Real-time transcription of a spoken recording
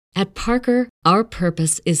At Parker, our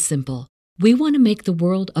purpose is simple. We want to make the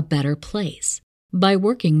world a better place by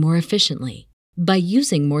working more efficiently, by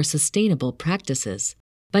using more sustainable practices,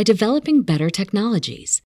 by developing better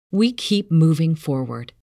technologies. We keep moving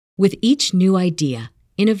forward. With each new idea,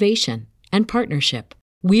 innovation, and partnership,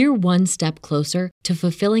 we're one step closer to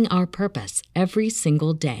fulfilling our purpose every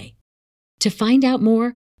single day. To find out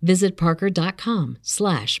more, visit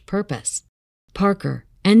parker.com/purpose. Parker,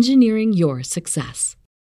 engineering your success.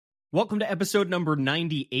 Welcome to episode number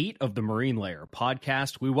 98 of the Marine Layer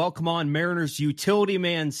podcast. We welcome on Mariners utility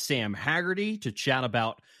man Sam Haggerty to chat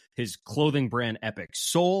about his clothing brand Epic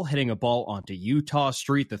Soul, hitting a ball onto Utah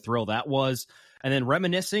Street, the thrill that was, and then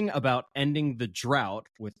reminiscing about ending the drought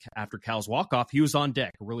after Cal's walk-off. He was on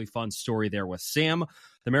deck. A really fun story there with Sam.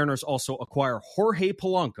 The Mariners also acquire Jorge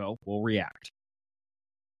Polanco. We'll react.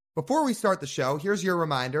 Before we start the show, here's your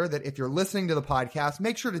reminder that if you're listening to the podcast,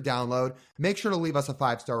 make sure to download, make sure to leave us a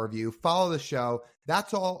 5-star review, follow the show.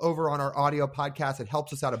 That's all over on our audio podcast. It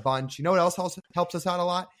helps us out a bunch. You know what else helps us out a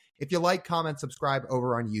lot? If you like, comment, subscribe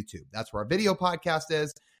over on YouTube. That's where our video podcast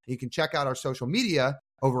is. You can check out our social media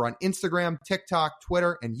over on Instagram, TikTok,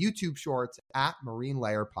 Twitter, and YouTube Shorts at Marine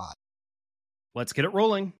Layer Pod. Let's get it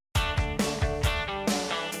rolling.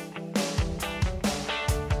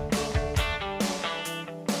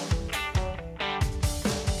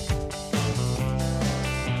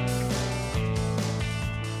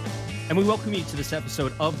 And we welcome you to this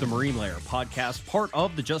episode of the Marine Layer podcast, part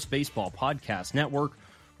of the Just Baseball Podcast Network,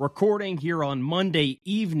 recording here on Monday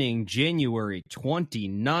evening, January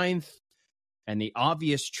 29th. And the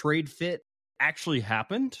obvious trade fit actually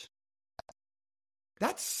happened.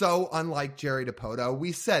 That's so unlike Jerry DiPoto.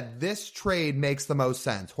 We said this trade makes the most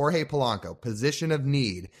sense. Jorge Polanco, position of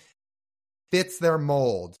need, fits their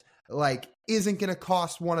mold, isn't going to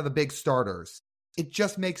cost one of the big starters. It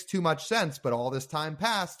just makes too much sense, but all this time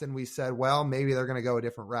passed, and we said, well, maybe they're going to go a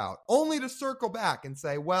different route. Only to circle back and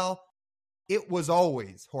say, well, it was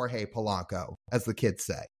always Jorge Polanco, as the kids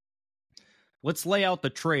say. Let's lay out the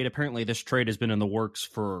trade. Apparently, this trade has been in the works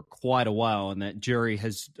for quite a while, and that Jerry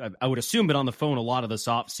has, I would assume, been on the phone a lot of this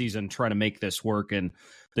offseason trying to make this work, and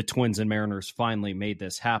the Twins and Mariners finally made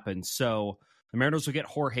this happen. So the Mariners will get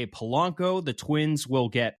Jorge Polanco. The Twins will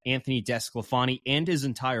get Anthony DeSclafani and his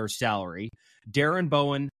entire salary. Darren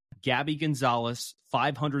Bowen, Gabby Gonzalez,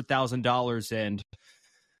 $500,000, and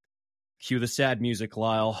cue the sad music,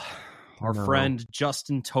 Lyle. Our friend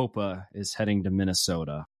Justin Topa is heading to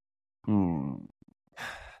Minnesota.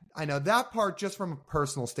 I know that part, just from a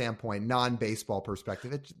personal standpoint, non-baseball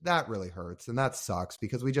perspective, that really hurts, and that sucks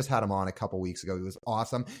because we just had him on a couple weeks ago. He was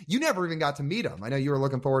awesome. You never even got to meet him. I know you were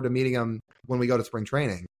looking forward to meeting him when we go to spring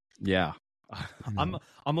training. Yeah, I'm a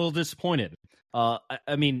little disappointed.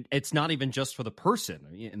 I mean, it's not even just for the person,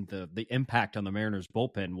 and the impact on the Mariners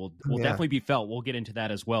bullpen will definitely be felt. We'll get into that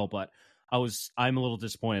as well, but I'm a little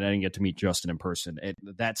disappointed I didn't get to meet Justin in person.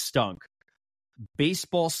 That stunk.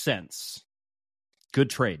 Baseball sense. Good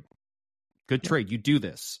trade. Good trade. You do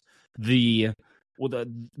this. The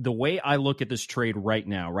way I look at this trade right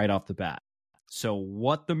now, right off the bat. So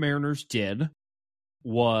what the Mariners did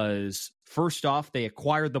was, first off, they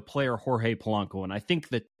acquired the player Jorge Polanco, and I think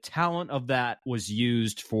the talent of that was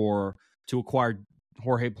used to acquire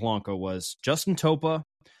Jorge Polanco was Justin Topa,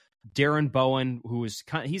 Darren Bowen,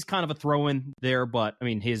 he's kind of a throw-in there, but I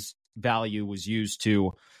mean his value was used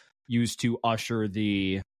to usher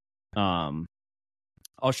the talent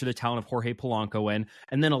of Jorge Polanco in,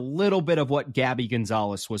 and then a little bit of what Gabby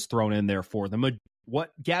Gonzalez was thrown in there for.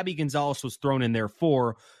 What Gabby Gonzalez was thrown in there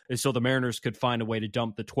for is so the Mariners could find a way to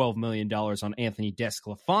dump the $12 million on Anthony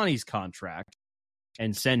DeSclafani's contract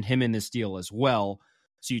and send him in this deal as well.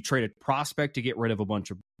 So you traded prospect to get rid of a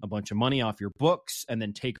bunch of money off your books, and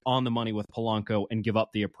then take on the money with Polanco and give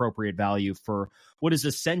up the appropriate value for what is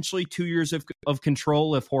essentially 2 years of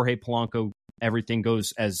control if Jorge Polanco everything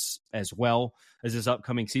goes as well as his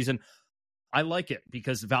upcoming season. I like it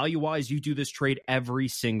because value-wise, you do this trade every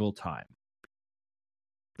single time.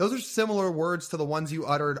 Those are similar words to the ones you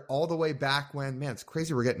uttered all the way back when, man, it's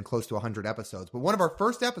crazy we're getting close to 100 episodes. But one of our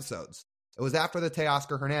first episodes, it was after the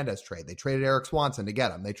Teoscar Hernandez trade. They traded Eric Swanson to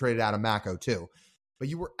get him. They traded Adam Macko too. But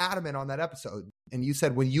you were adamant on that episode. And you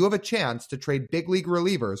said, when you have a chance to trade big league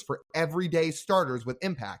relievers for everyday starters with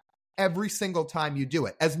impact, every single time you do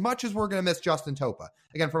it, as much as we're going to miss Justin Topa,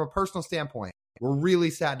 again, from a personal standpoint, we're really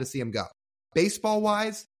sad to see him go.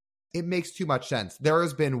 Baseball-wise, it makes too much sense. There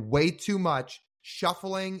has been way too much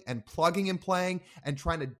shuffling and plugging and playing and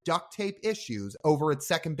trying to duct tape issues over at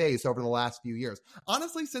second base over the last few years.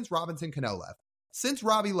 Honestly, since Robinson Cano left. Since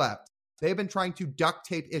Robbie left, they've been trying to duct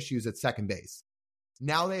tape issues at second base.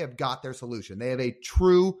 Now they have got their solution. They have a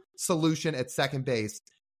true solution at second base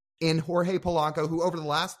in Jorge Polanco, who over the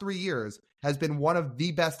last 3 years has been one of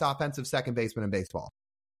the best offensive second basemen in baseball.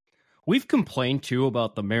 We've complained, too,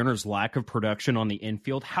 about the Mariners' lack of production on the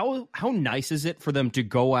infield. How nice is it for them to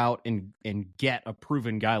go out and get a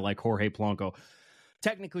proven guy like Jorge Polanco?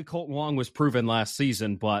 Technically, Colton Wong was proven last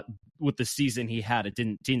season, but with the season he had, it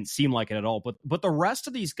didn't seem like it at all. But the rest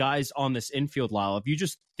of these guys on this infield, Lyle, if you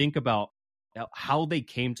just think about how they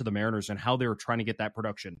came to the Mariners and how they were trying to get that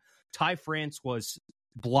production. Ty France was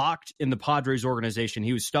blocked in the Padres organization.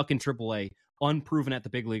 He was stuck in AAA, unproven at the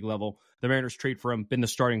big league level. The Mariners trade for him, been the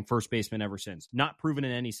starting first baseman ever since. Not proven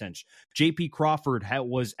in any sense. J.P. Crawford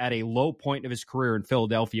was at a low point of his career in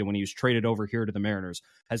Philadelphia when he was traded over here to the Mariners,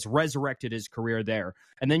 has resurrected his career there.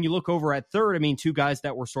 And then you look over at third, I mean, two guys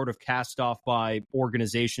that were sort of cast off by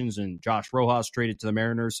organizations, and Josh Rojas traded to the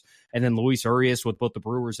Mariners, and then Luis Urias with both the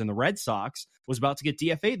Brewers and the Red Sox was about to get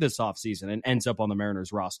DFA'd this offseason and ends up on the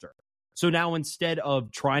Mariners roster. So now instead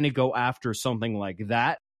of trying to go after something like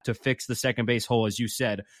that to fix the second base hole, as you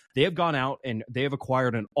said, they have gone out and they have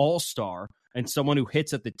acquired an all-star and someone who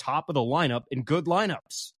hits at the top of the lineup in good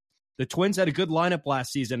lineups. The Twins had a good lineup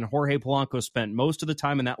last season, and Jorge Polanco spent most of the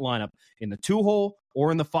time in that lineup in the 2-hole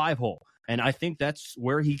or in the 5-hole. And I think that's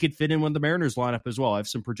where he could fit in with the Mariners lineup as well. I have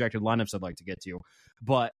some projected lineups I'd like to get to.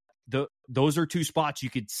 But those are two spots you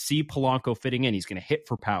could see Polanco fitting in. He's going to hit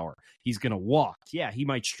for power. He's going to walk. Yeah, he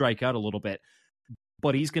might strike out a little bit,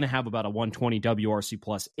 but he's going to have about a 120 WRC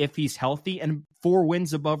plus if he's healthy and 4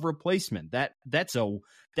 wins above replacement. That's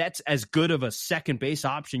as good of a second base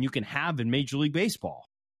option you can have in Major League Baseball.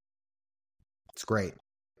 It's great.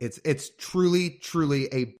 It's truly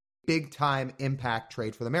a big time impact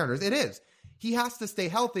trade for the Mariners. It is. He has to stay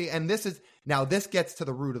healthy, and this gets to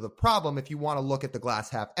the root of the problem. If you want to look at the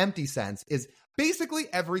glass half empty sense, is basically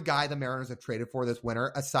every guy the Mariners have traded for this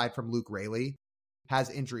winter, aside from Luke Raley,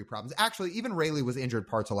 has injury problems. Actually, even Raley was injured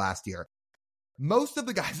parts of last year. Most of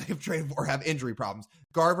the guys they've traded for have injury problems.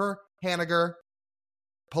 Garver, Haniger,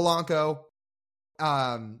 Polanco.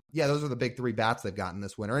 Those are the big 3 bats they've gotten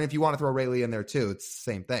this winter. And if you want to throw Raley in there too, it's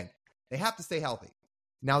the same thing. They have to stay healthy.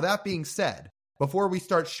 Now, that being said, before we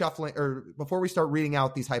start reading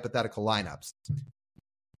out these hypothetical lineups,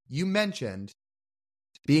 you mentioned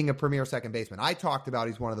being a premier second baseman. I talked about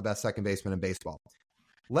he's one of the best second basemen in baseball.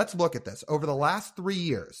 Let's look at this. Over the last 3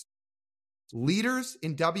 years, leaders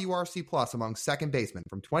in WRC plus among second basemen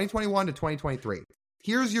from 2021 to 2023.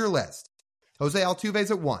 Here's your list. Jose Altuve's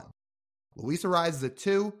at 1. Luis Urias is at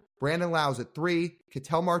 2. Brandon Lau's at 3.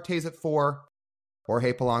 Ketel Marte's at 4.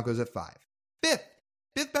 Jorge Polanco's at 5.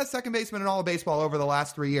 Fifth best second baseman in all of baseball over the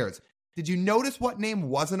last 3 years. Did you notice what name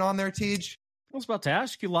wasn't on there, Tej? I was about to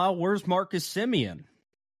ask you, Lyle, where's Marcus Semien?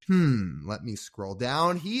 Let me scroll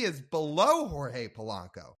down. He is below Jorge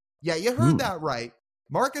Polanco. Yeah, you heard that right.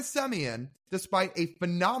 Marcus Semien, despite a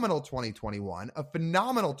phenomenal 2021, a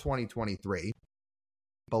phenomenal 2023,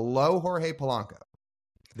 below Jorge Polanco.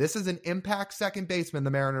 This is an impact second baseman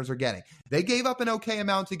the Mariners are getting. They gave up an okay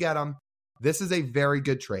amount to get him. This is a very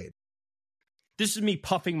good trade. This is me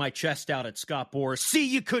puffing my chest out at Scott Boras. See,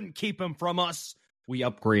 you couldn't keep him from us. We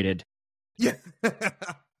upgraded. Yeah.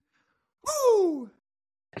 Woo!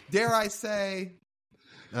 Dare I say,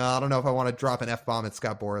 I don't know if I want to drop an F-bomb at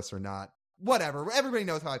Scott Boras or not. Whatever. Everybody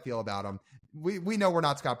knows how I feel about him. We know we're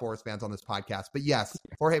not Scott Boras fans on this podcast, but yes,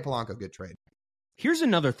 Jorge Polanco, good trade. Here's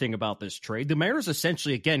another thing about this trade. The Mariners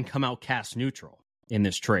essentially, again, come out cast neutral in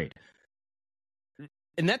this trade.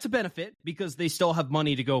 And that's a benefit because they still have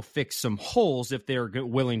money to go fix some holes if they're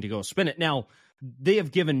willing to go spin it. Now, they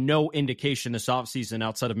have given no indication this offseason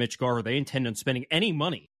outside of Mitch Garver they intend on spending any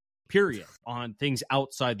money, period, on things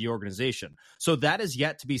outside the organization. So that is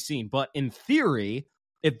yet to be seen. But in theory,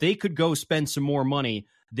 if they could go spend some more money,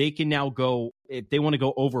 they can now go, if they want to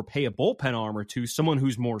go overpay a bullpen arm or two, someone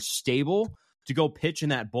who's more stable to go pitch in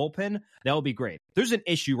that bullpen, that would be great. There's an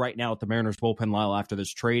issue right now at the Mariners bullpen, Lyle, after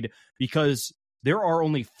this trade, because there are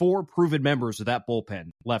only 4 proven members of that bullpen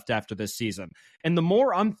left after this season. And the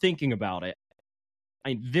more I'm thinking about it,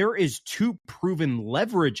 there is 2 proven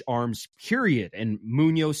leverage arms, period, and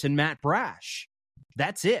Munoz and Matt Brash.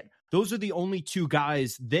 That's it. Those are the only 2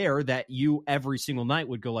 guys there that you every single night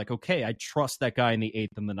would go like, okay, I trust that guy in the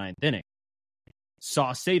 8th and the 9th inning.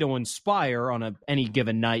 Saucedo and Spire on any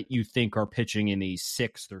given night you think are pitching in the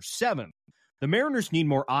 6th or 7th. The Mariners need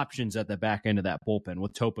more options at the back end of that bullpen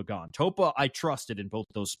with Topa gone. Topa, I trusted in both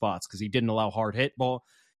those spots because he didn't allow hard hit ball.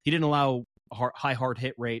 He didn't allow high hard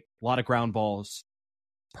hit rate, a lot of ground balls.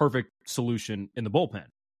 Perfect solution in the bullpen.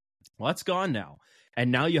 Well, that's gone now.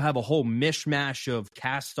 And now you have a whole mishmash of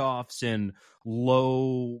cast-offs and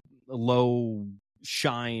low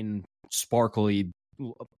shine, sparkly,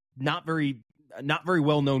 not very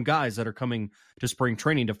well-known guys that are coming to spring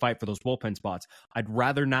training to fight for those bullpen spots. I'd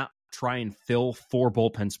rather not try and fill 4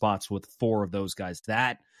 bullpen spots with 4 of those guys.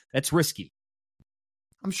 That's risky.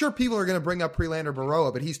 I'm sure people are going to bring up Prelander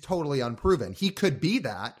Baroa, but he's totally unproven. He could be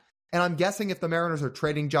that. And I'm guessing if the Mariners are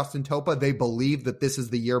trading Justin Topa, they believe that this is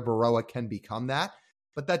the year Baroa can become that.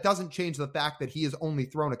 But that doesn't change the fact that he has only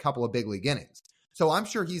thrown a couple of big league innings. So I'm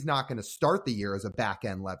sure he's not going to start the year as a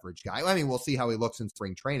back-end leverage guy. I mean, we'll see how he looks in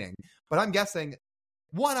spring training. But I'm guessing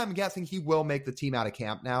he will make the team out of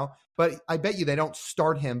camp now. But I bet you they don't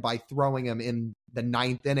start him by throwing him in the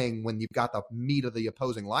 9th inning when you've got the meat of the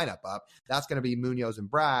opposing lineup up. That's going to be Munoz and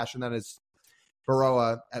Brash. And then as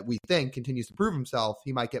Baroa, we think, continues to prove himself,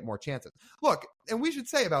 he might get more chances. Look, and we should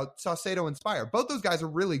say about Saucedo and Spire, both those guys are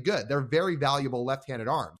really good. They're very valuable left-handed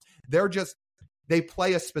arms. They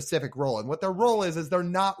play a specific role. And what their role is they're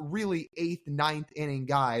not really 8th, 9th inning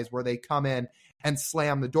guys where they come in and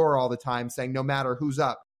slam the door all the time saying, no matter who's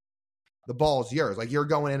up, the ball's yours. Like, you're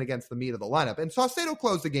going in against the meat of the lineup. And Saucedo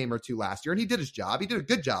closed a game or 2 last year, and he did his job. He did a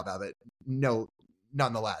good job of it,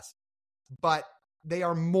 nonetheless. But they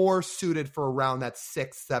are more suited for around that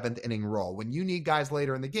 6th, 7th inning role. When you need guys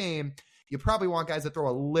later in the game, you probably want guys that throw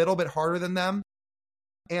a little bit harder than them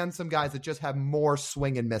and some guys that just have more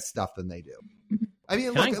swing and miss stuff than they do. I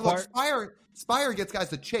mean, look, Spire gets guys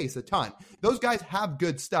to chase a ton. Those guys have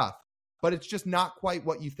good stuff, but it's just not quite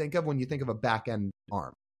what you think of when you think of a back-end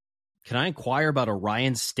arm. Can I inquire about a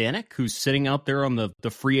Ryan Stanek who's sitting out there on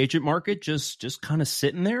the free agent market, just kind of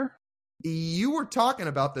sitting there? You were talking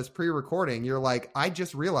about this pre-recording. You're like, I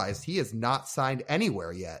just realized he is not signed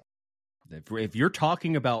anywhere yet. If you're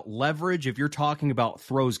talking about leverage, if you're talking about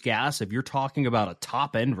throws gas, if you're talking about a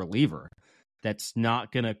top-end reliever that's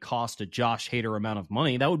not going to cost a Josh Hader amount of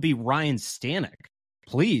money, that would be Ryan Stanek.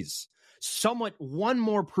 Please. One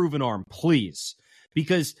more proven arm, please.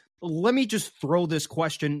 Because let me just throw this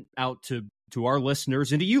question out to our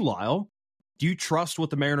listeners and to you, Lyle. Do you trust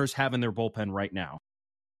what the Mariners have in their bullpen right now?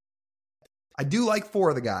 I do like 4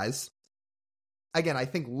 of the guys. Again, I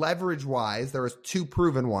think leverage-wise, there is 2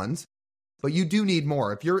 proven ones, but you do need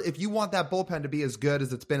more. If you want that bullpen to be as good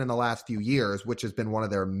as it's been in the last few years, which has been one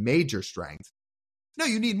of their major strengths, no,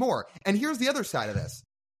 you need more. And here's the other side of this.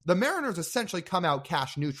 The Mariners essentially come out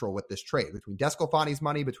cash neutral with this trade. Between Descalfani's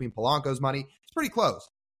money, between Polanco's money, it's pretty close.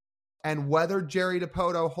 And whether Jerry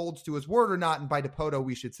Dipoto holds to his word or not, and by Dipoto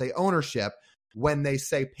we should say ownership, when they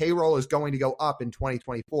say payroll is going to go up in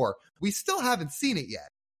 2024, we still haven't seen it yet.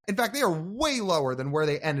 In fact, they are way lower than where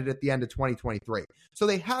they ended at the end of 2023. So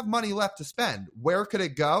they have money left to spend. Where could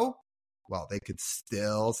it go? Well, they could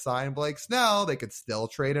still sign Blake Snell. They could still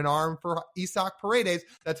trade an arm for Isaac Paredes.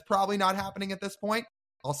 That's probably not happening at this point.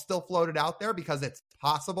 I'll still float it out there because it's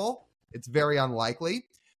possible. It's very unlikely.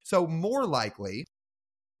 So more likely,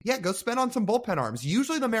 go spend on some bullpen arms.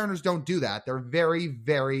 Usually the Mariners don't do that. They're very,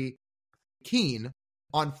 very keen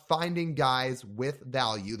on finding guys with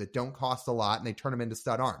value that don't cost a lot and they turn them into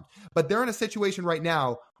stud arms. But they're in a situation right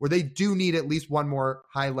now where they do need at least one more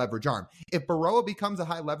high leverage arm. If Baroa becomes a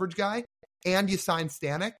high leverage guy and you sign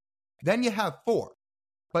Stanek, then you have 4.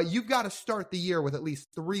 But you've got to start the year with at least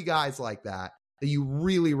 3 guys like that you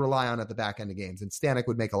really rely on at the back end of games. And Stanek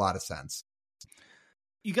would make a lot of sense.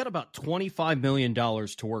 You got about $25 million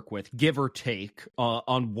to work with, give or take,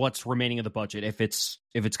 on what's remaining of the budget. If it's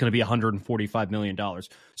going to be $145 million,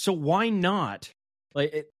 so why not?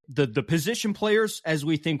 The position players, as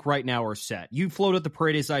we think right now, are set. You floated the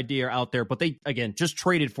Paredes idea out there, but they again just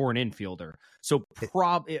traded for an infielder. So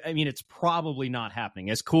it's probably not happening.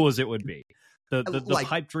 As cool as it would be, the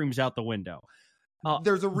pipe dream's out the window.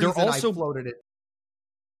 There's a reason I floated it.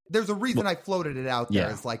 There's a reason I floated it out there.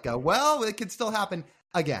 Yeah. It's like, it could still happen.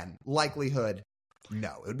 Again, likelihood,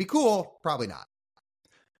 no. It would be cool, probably not.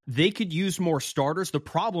 They could use more starters. The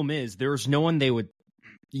problem is there's no one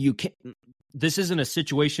this isn't a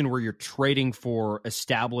situation where you're trading for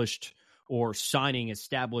established or signing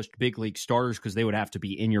established big league starters because they would have to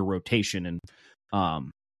be in your rotation.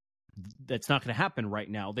 And that's not going to happen right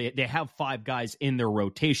now. They have 5 guys in their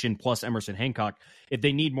rotation plus Emerson Hancock. If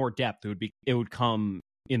they need more depth, it would come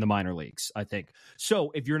in the minor leagues, I think.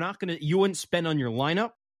 So if you wouldn't spend on your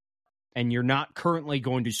lineup, and you're not currently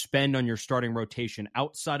going to spend on your starting rotation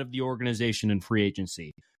outside of the organization and free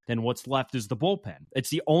agency, then what's left is the bullpen. It's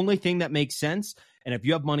the only thing that makes sense. And if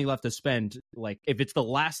you have money left to spend, like if it's the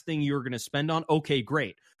last thing you're going to spend on, okay,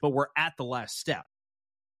 great. But we're at the last step.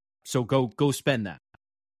 So go spend that.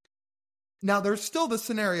 Now, there's still the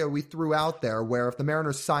scenario we threw out there where if the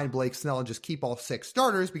Mariners sign Blake Snell and just keep all 6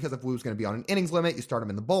 starters, because if Wu's going to be on an innings limit, you start him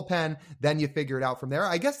in the bullpen, then you figure it out from there.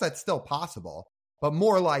 I guess that's still possible. But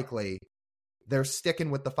more likely, they're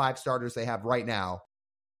sticking with the 5 starters they have right now,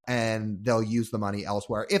 and they'll use the money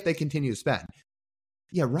elsewhere if they continue to spend.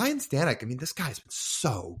 Yeah, Ryan Stanek, I mean, this guy's been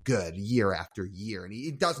so good year after year, and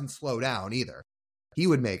he doesn't slow down either.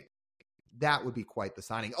 That would be quite the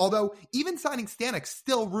signing. Although, even signing Stanek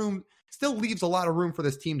still leaves a lot of room for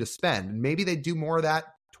this team to spend. And maybe they do more of that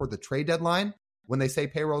toward the trade deadline when they say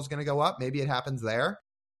payroll is going to go up. Maybe it happens there.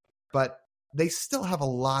 But they still have a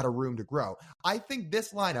lot of room to grow. I think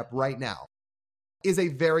this lineup right now is a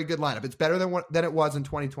very good lineup. It's better than it was in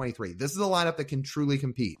 2023. This is a lineup that can truly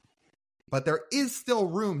compete. But there is still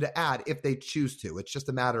room to add if they choose to. It's just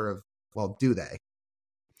a matter of, well, do they?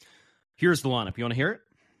 Here's the lineup. You want to hear it?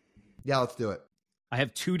 Yeah, let's do it. I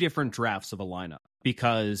have 2 different drafts of a lineup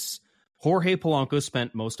because Jorge Polanco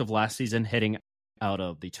spent most of last season hitting out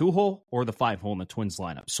of the 2-hole or the 5-hole in the Twins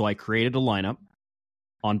lineup. So I created a lineup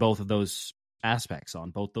on both of those aspects, on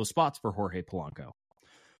both those spots for Jorge Polanco.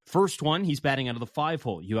 First one, he's batting out of the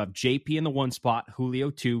 5-hole. You have JP in the 1 spot, Julio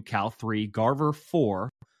 2, Cal 3, Garver 4,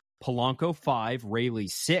 Polanco 5, Rayleigh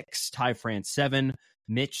 6, Ty France 7,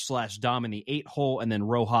 Mitch/Dom in the 8-hole, and then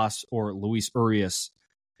Rojas or Luis Urias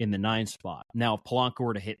in the 9 spot. Now, if Polanco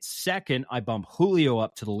were to hit second, I bump Julio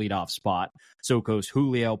up to the leadoff spot. So it goes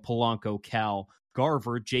Julio, Polanco, Cal,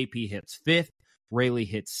 Garver. JP hits 5th. Rayleigh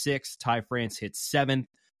hits 6th. Ty France hits 7th.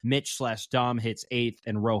 Mitch/Dom hits 8th.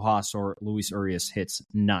 And Rojas or Luis Urias hits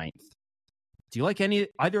 9th. Do you like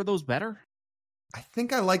either of those better? I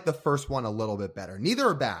think I like the first one a little bit better. Neither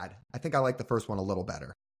are bad. I think I like the first one a little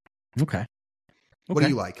better. Okay. What do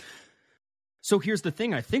you like? So here's the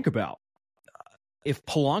thing I think about. If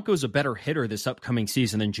Polanco's a better hitter this upcoming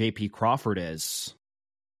season than JP Crawford is,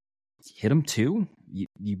 hit him too?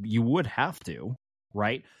 You would have to,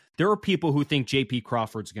 right? There are people who think JP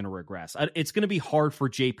Crawford's going to regress. It's going to be hard for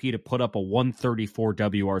JP to put up a 134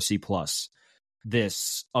 WRC plus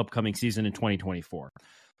this upcoming season in 2024.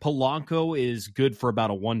 Polanco is good for about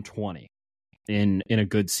a 120 in a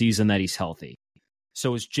good season that he's healthy.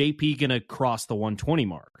 So is JP going to cross the 120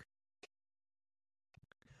 mark?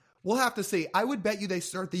 We'll have to see. I would bet you they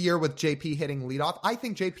start the year with JP hitting leadoff. I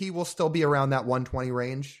think JP will still be around that 120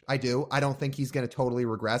 range. I do. I don't think he's going to totally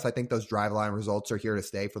regress. I think those driveline results are here to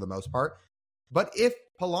stay for the most part. But if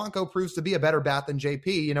Polanco proves to be a better bat than JP,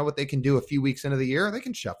 you know what they can do a few weeks into the year? They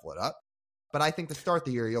can shuffle it up. But I think to start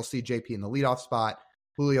the year, you'll see JP in the leadoff spot,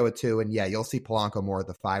 Julio at 2, and yeah, you'll see Polanco more at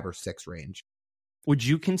the 5 or 6 range. Would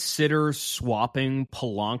you consider swapping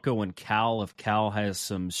Polanco and Cal if Cal has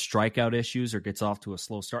some strikeout issues or gets off to a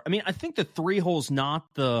slow start? I mean, I think the 3-hole's not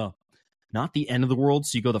the end of the world.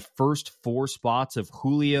 So you go the first 4 spots of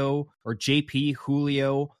Julio or JP,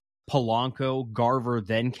 Julio, Polanco, Garver,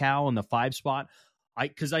 then Cal in the 5 spot.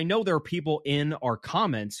 Because I know there are people in our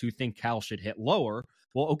comments who think Cal should hit lower.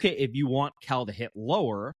 Well, okay, if you want Cal to hit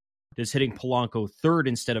lower, does hitting Polanco 3rd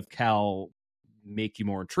instead of Cal make you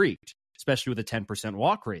more intrigued? Especially with a 10%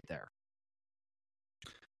 walk rate there.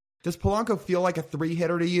 Does Polanco feel like a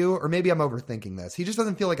 3-hitter to you? Or maybe I'm overthinking this. He just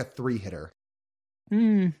doesn't feel like a 3-hitter.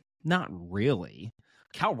 Not really.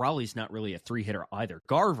 Cal Raleigh's not really a 3-hitter either.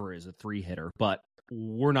 Garver is a 3-hitter, but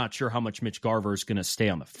we're not sure how much Mitch Garver is going to stay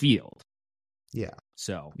on the field. Yeah.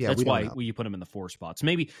 So that's why you put him in the 4 spots.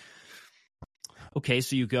 Maybe. Okay,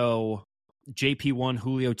 so you go JP 1,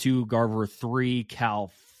 Julio 2, Garver 3,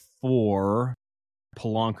 Cal 4,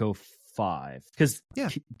 Polanco 5, because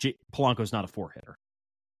Polanco's not a 4-hitter.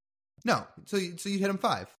 No, so you hit him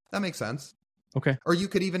 5. That makes sense. Okay. Or you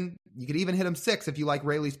could even hit him 6 if you like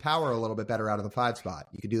Rayleigh's power a little bit better out of the 5 spot.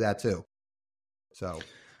 You could do that too. So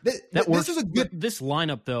that works. This is a good. This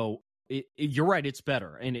lineup though, you're right. It's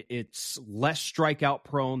better and it's less strikeout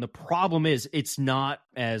prone. The problem is it's not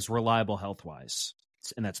as reliable health wise,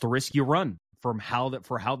 and that's the risk you run for how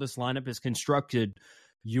this lineup is constructed.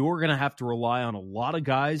 You're going to have to rely on a lot of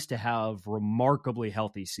guys to have remarkably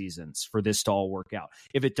healthy seasons for this to all work out.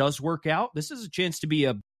 If it does work out, this is a chance to be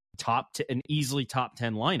an easily top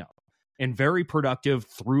 10 lineup and very productive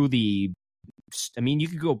through you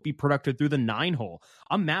could go be productive through the 9-hole.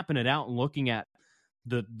 I'm mapping it out and looking at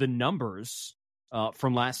the numbers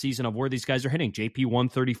from last season of where these guys are hitting. JP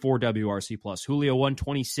 134 WRC plus, Julio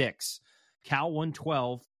 126, Cal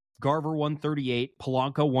 112, Garver 138,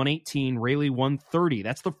 Polanco 118, Rayleigh 130.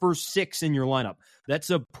 That's the first 6 in your lineup.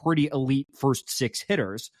 That's a pretty elite first 6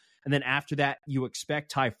 hitters. And then after that, you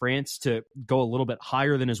expect Ty France to go a little bit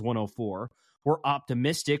higher than his 104. We're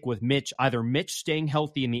optimistic with either Mitch staying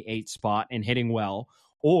healthy in the 8 spot and hitting well,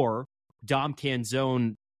 or Dom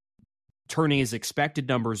Canzone turning his expected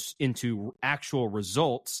numbers into actual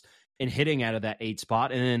results and hitting out of that 8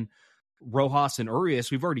 spot. And then Rojas and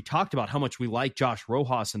Urias, we've already talked about how much we like Josh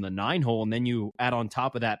Rojas in the 9 hole, and then you add on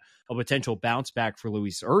top of that a potential bounce back for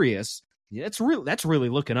Luis Urias. Yeah, that's really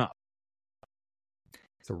looking up.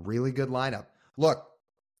 It's a really good lineup. Look,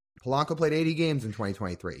 Polanco played 80 games in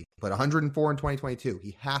 2023, played 104 in 2022.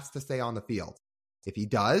 He has to stay on the field. If he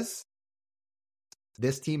does,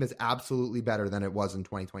 this team is absolutely better than it was in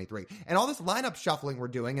 2023. And all this lineup shuffling we're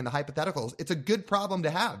doing and the hypotheticals, it's a good problem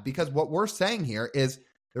to have, because what we're saying here is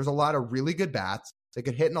there's a lot of really good bats that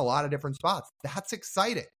could hit in a lot of different spots. That's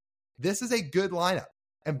exciting. This is a good lineup,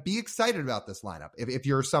 and be excited about this lineup. If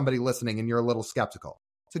you're somebody listening and you're a little skeptical,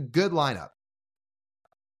 it's a good lineup.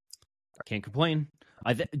 Can't complain.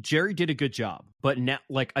 Jerry did a good job, but now,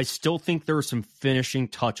 I still think there are some finishing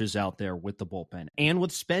touches out there with the bullpen and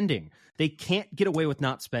with spending. They can't get away with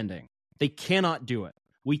not spending. They cannot do it.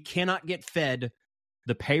 We cannot get fed.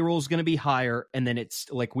 The payroll is going to be higher, and then it's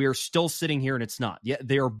we are still sitting here and it's not. Yeah,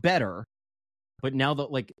 they are better, but now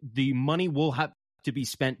that the money will have to be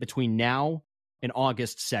spent between now and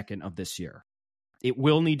August 2nd of this year. It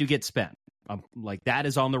will need to get spent. That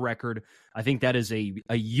is on the record. I think that is a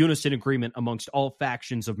unison agreement amongst all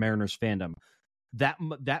factions of Mariners fandom.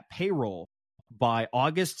 That payroll by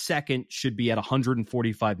August 2nd should be at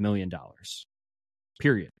 $145 million.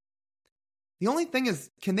 Period. The only thing is,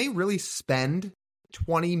 can they really spend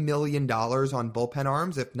 $20 million on bullpen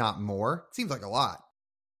arms, if not more? It seems like a lot.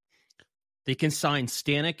 They can sign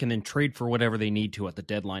Stanek and then trade for whatever they need to at the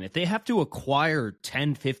deadline. If they have to acquire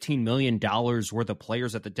 $10, $15 million worth of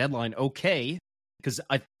players at the deadline, okay, because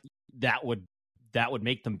that would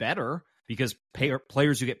make them better, because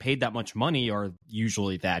players who get paid that much money are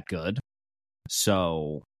usually that good.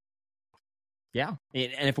 So, yeah,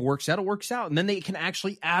 and if it works out, it works out. And then they can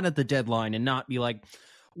actually add at the deadline and not be like,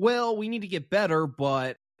 well, we need to get better,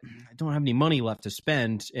 but I don't have any money left to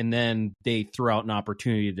spend, and then they throw out an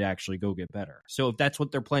opportunity to actually go get better. So if that's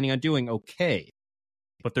what they're planning on doing, okay.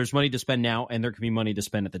 But there's money to spend now, and there can be money to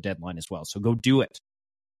spend at the deadline as well. So go do it.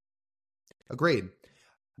 Agreed.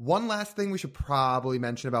 One last thing we should probably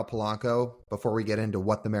mention about Polanco before we get into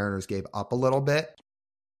what the Mariners gave up a little bit.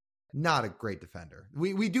 Not a great defender.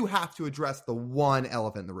 We do have to address the one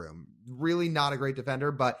elephant in the room. Really not a great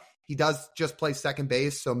defender, but he does just play second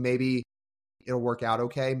base, so maybe it'll work out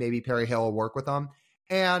okay. Maybe Perry Hill will work with them.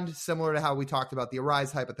 And similar to how we talked about the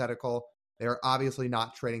Arise hypothetical, they're obviously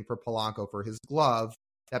not trading for Polanco for his glove.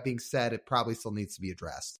 That being said, it probably still needs to be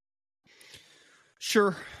addressed.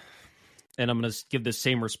 Sure. And I'm going to give the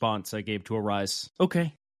same response I gave to Arise.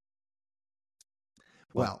 Okay.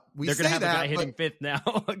 Well, they're going to have a guy hitting fifth now.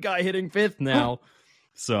 A guy hitting fifth now.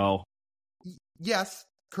 So. Yes,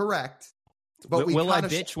 correct. But will I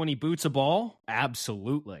bitch when he boots a ball?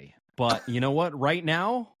 Absolutely. But you know what? Right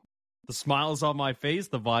now, the smile's on my face.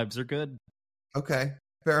 The vibes are good. Okay,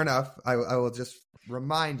 fair enough. I will just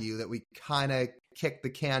remind you that we kind of kicked the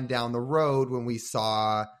can down the road when we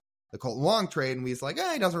saw the Colton Wong trade, and we was like,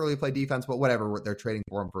 he doesn't really play defense, but whatever. They're trading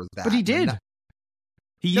for him for his bat. But he did.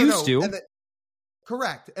 He used to.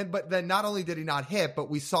 Correct. But then not only did he not hit, but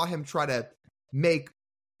we saw him try to make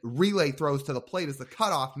relay throws to the plate as the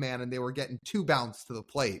cutoff man, and they were getting 2 bounce to the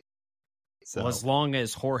plate. So. Well, as long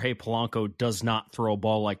as Jorge Polanco does not throw a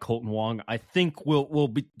ball like Colton Wong, I think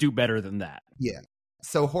we'll do better than that. Yeah.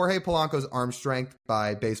 So Jorge Polanco's arm strength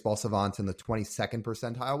by Baseball Savant in the 22nd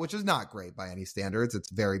percentile, which is not great by any standards.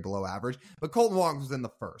 It's very below average. But Colton Wong's was in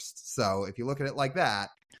the first. So if you look at it like that,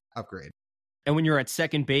 upgrade. And when you're at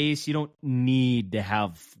second base, you don't need to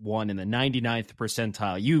have one in the 99th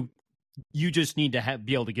percentile. You just need to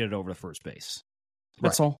be able to get it over to first base.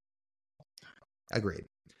 That's all. Agreed.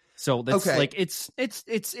 So that's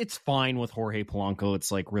it's fine with Jorge Polanco.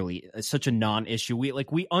 It's it's such a non-issue.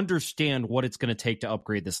 We understand what it's going to take to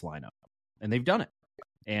upgrade this lineup, and they've done it.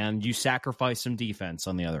 And you sacrifice some defense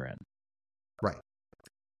on the other end. Right.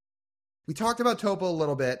 We talked about Topo a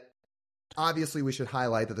little bit. Obviously, we should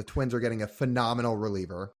highlight that the Twins are getting a phenomenal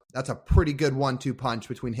reliever. That's a pretty good 1-2 punch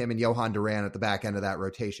between him and Johan Duran at the back end of that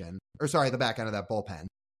rotation. The back end of that bullpen.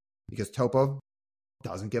 Because Topo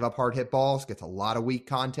doesn't give up hard hit balls, gets a lot of weak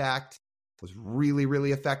contact, was really,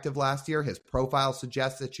 really effective last year. His profile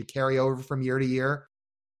suggests it should carry over from year to year.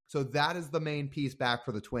 So that is the main piece back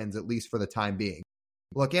for the Twins, at least for the time being.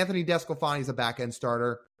 Look, Anthony DeSclafani is a back-end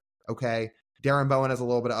starter. Okay. Darren Bowen has a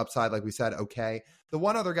little bit of upside, like we said. Okay. The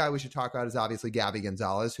one other guy we should talk about is obviously Gabby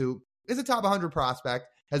Gonzalez, who is a top 100 prospect,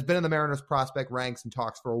 has been in the Mariners prospect ranks and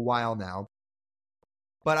talks for a while now.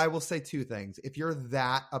 But I will say 2 things. If you're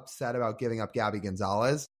that upset about giving up Gabby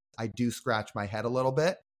Gonzalez, I do scratch my head a little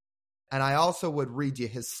bit. And I also would read you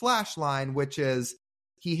his slash line, which is,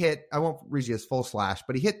 he hit, I won't read you his full slash,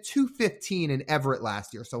 but he hit 215 in Everett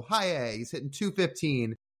last year. So high A, he's hitting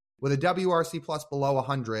 215 with a WRC plus below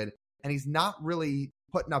 100, and he's not really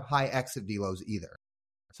putting up high exit velos either.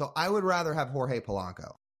 So I would rather have Jorge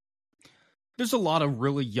Polanco. There's a lot of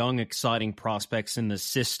really young, exciting prospects in the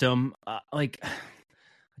system. I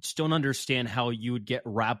just don't understand how you would get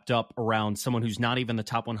wrapped up around someone who's not even the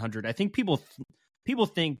top 100. I think people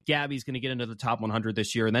think Gabby's going to get into the top 100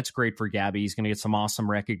 this year, and that's great for Gabby. He's going to get some awesome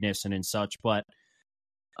recognition and such, but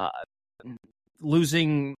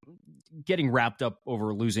getting wrapped up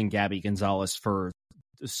over losing Gabby Gonzalez for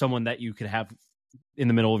someone that you could have in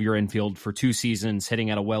the middle of your infield for 2 seasons, hitting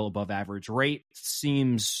at a well above average rate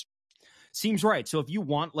seems right. So if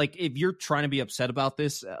you're trying to be upset about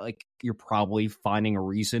this, you're probably finding a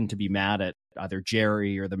reason to be mad at either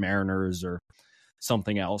Jerry or the Mariners or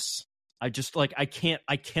something else. I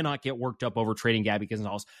cannot get worked up over trading Gabby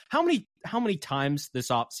Gonzalez. How many times this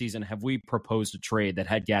offseason have we proposed a trade that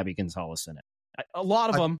had Gabby Gonzalez in it? A lot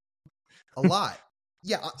of them. A lot.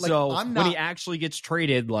 Yeah. So when he actually gets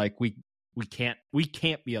traded, we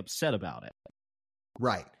can't be upset about it.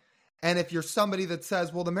 Right. And if you're somebody that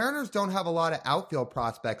says, well, the Mariners don't have a lot of outfield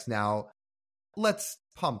prospects now, let's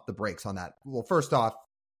pump the brakes on that. Well, first off,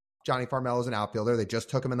 Johnny Farmel is an outfielder. They just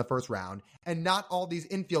took him in the first round. And not all these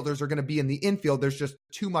infielders are going to be in the infield. There's just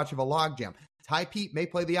too much of a logjam. Ty Pete may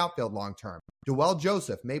play the outfield long-term. Duell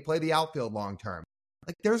Joseph may play the outfield long-term.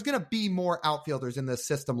 There's going to be more outfielders in this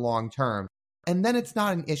system long-term. And then it's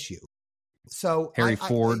not an issue. So Harry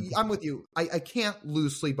Ford. I'm with you. I can't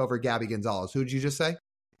lose sleep over Gabby Gonzalez. Who did you just say?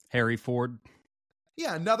 Harry Ford.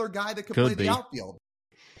 Yeah, another guy that could play the outfield.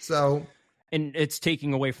 So, and it's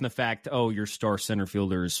taking away from the fact, your star center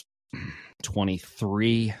fielder's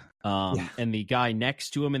 23, and the guy next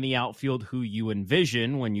to him in the outfield who you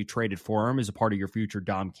envision when you traded for him is a part of your future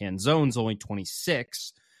Dom Canzone's only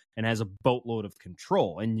 26 and has a boatload of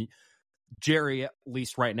control. And Jerry, at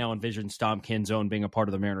least right now, envisions Dom Canzone being a part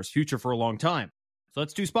of the Mariners' future for a long time. So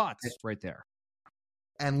that's 2 spots right there.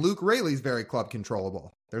 And Luke Raley's very club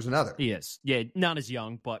controllable. There's another. He is. Yeah, not as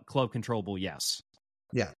young, but club controllable, yes.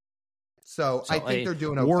 Yeah. So I think they're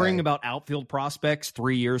doing okay. Worrying about outfield prospects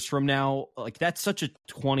 3 years from now, that's such a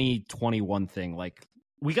 2021 thing.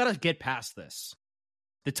 We got to get past this.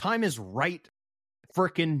 The time is right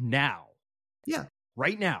frickin' now. Yeah.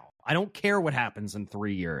 Right now. I don't care what happens in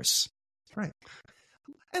 3 years. Right.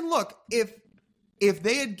 And look, if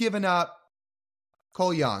they had given up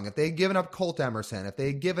Cole Young, if they had given up Colt Emerson, if they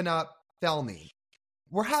had given up Felny,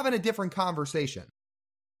 we're having a different conversation.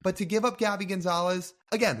 But to give up Gabby Gonzalez,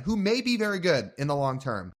 again, who may be very good in the long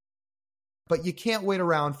term, but you can't wait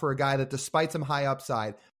around for a guy that, despite some high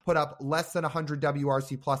upside, put up less than 100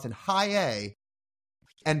 WRC plus in high A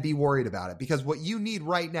and be worried about it. Because what you need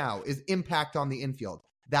right now is impact on the infield.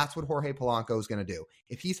 That's what Jorge Polanco is going to do.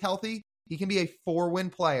 If he's healthy, he can be a 4-win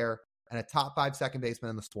player and a top 5 second baseman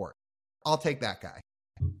in the sport. I'll take that guy.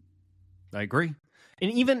 I agree.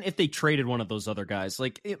 And even if they traded one of those other guys,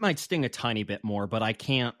 it might sting a tiny bit more, but I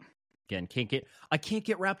can't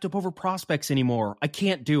get wrapped up over prospects anymore. I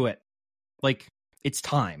can't do it. It's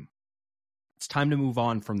time. It's time to move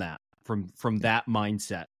on from that, from that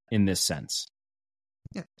mindset in this sense.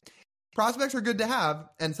 Yeah. Prospects are good to have,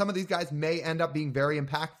 and some of these guys may end up being very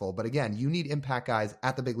impactful. But again, you need impact guys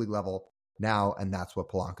at the big league level now, and that's what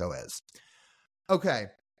Polanco is. Okay.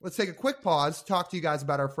 Let's take a quick pause, talk to you guys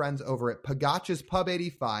about our friends over at Pagac's Pub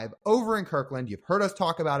 85 over in Kirkland. You've heard us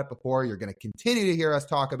talk about it before. You're going to continue to hear us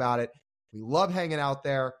talk about it. We love hanging out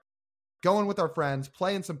there, going with our friends,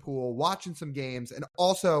 playing some pool, watching some games, and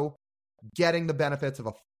also getting the benefits of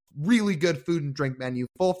a really good food and drink menu,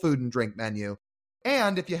 full food and drink menu.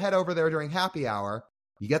 And if you head over there during happy hour,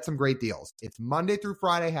 you get some great deals. It's Monday through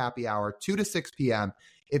Friday happy hour, 2 to 6 p.m.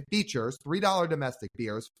 It features $3 domestic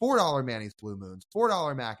beers, $4 Manny's Blue Moons,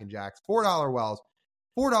 $4 Mac and Jacks, $4 Wells,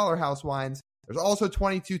 $4 house wines. There's also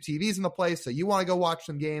 22 TVs in the place, so you want to go watch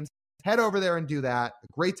some games, head over there and do that. A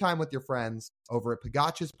great time with your friends over at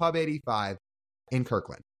Pagac's Pub 85 in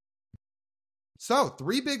Kirkland. So,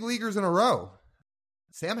 3 big leaguers in a row.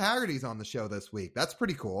 Sam Haggerty's on the show this week. That's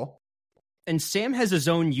pretty cool. And Sam has his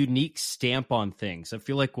own unique stamp on things. I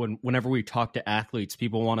feel like whenever we talk to athletes,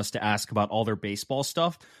 people want us to ask about all their baseball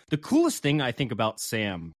stuff. The coolest thing I think about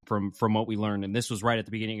Sam from what we learned, and this was right at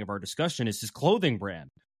the beginning of our discussion, is his clothing brand.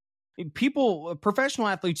 Professional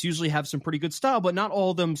athletes usually have some pretty good style, but not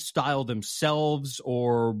all of them style themselves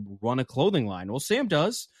or run a clothing line. Well, Sam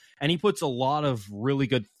does, and he puts a lot of really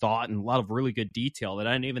good thought and a lot of really good detail that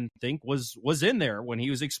I didn't even think was in there when he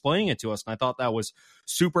was explaining it to us. And I thought that was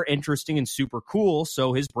super interesting and super cool.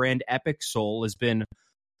 So his brand Epic Soul has been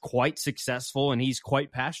quite successful, and he's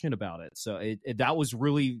quite passionate about it. So that was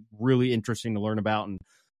really, really interesting to learn about. And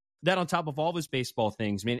that on top of all of his baseball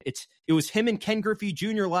things, man, it was him and Ken Griffey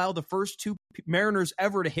Jr., Lyle, the first two Mariners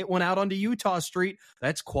ever to hit one out onto Utah Street.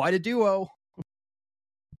 That's quite a duo.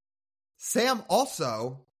 Sam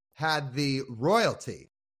also had the royalty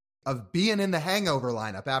of being in the hangover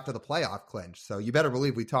lineup after the playoff clinch. So you better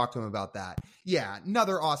believe we talked to him about that. Yeah,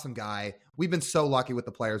 another awesome guy. We've been so lucky with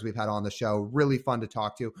the players we've had on the show. Really fun to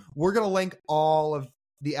talk to. We're going to link all of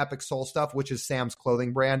the Epic Soul stuff, which is Sam's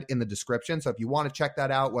clothing brand, in the description. So if you want to check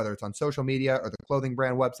that out, whether it's on social media or the clothing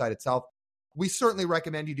brand website itself, we certainly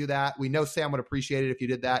recommend you do that. We know Sam would appreciate it if you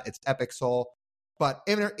did that. It's Epic Soul. But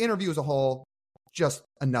interview as a whole, just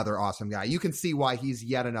another awesome guy. You can see why he's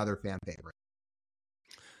yet another fan favorite.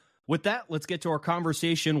 With that, let's get to our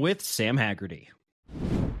conversation with Sam Haggerty.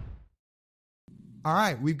 All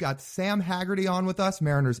right, we've got Sam Haggerty on with us,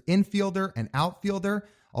 Mariners infielder and outfielder.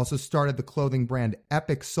 Also started the clothing brand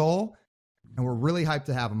Epic Soul, and we're really hyped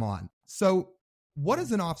to have him on. So what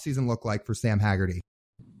does an offseason look like for Sam Haggerty?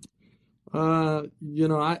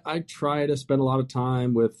 I try to spend a lot of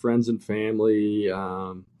time with friends and family.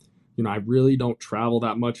 I really don't travel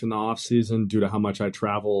that much in the off season due to how much I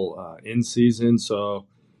travel in season. So,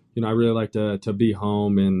 I really like to be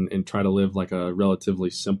home and try to live like a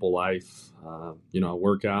relatively simple life.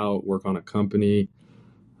 Work out, work on a company,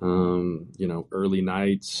 early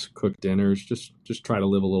nights, cook dinners, just try to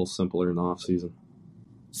live a little simpler in the off season.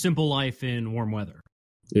 Simple life in warm weather.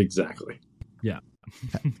 Exactly. Yeah.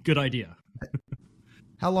 Good idea.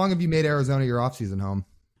 How long have you made Arizona your off-season home?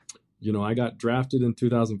 I got drafted in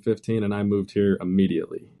 2015 and I moved here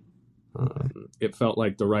immediately. It felt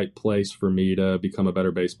like the right place for me to become a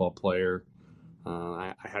better baseball player.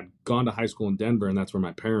 I had gone to high school in Denver, and that's where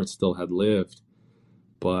my parents still had lived.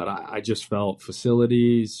 But I just felt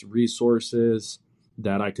facilities, resources,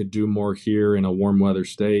 that I could do more here in a warm weather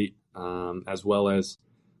state, as well as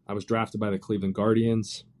I was drafted by the Cleveland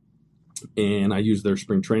Guardians, and I used their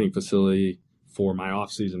spring training facility for my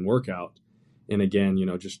off-season workout. And again,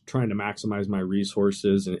 just trying to maximize my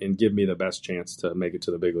resources and give me the best chance to make it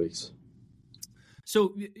to the big leagues.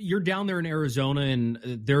 So you're down there in Arizona,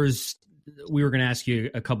 and we were going to ask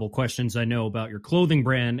you a couple of questions, I know, about your clothing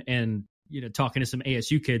brand and, talking to some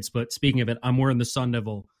ASU kids. But speaking of it, I'm wearing the Sun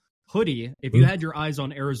Devil hoodie. If you had your eyes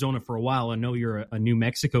on Arizona for a while, I know you're a New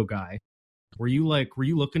Mexico guy. Were you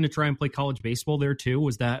looking to try and play college baseball there too?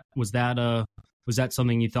 Was that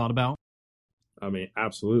something you thought about? I mean,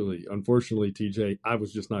 absolutely. Unfortunately, TJ, I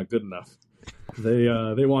was just not good enough.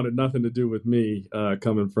 They wanted nothing to do with me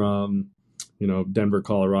coming from, Denver,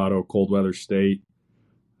 Colorado, cold weather state.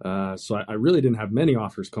 So I really didn't have many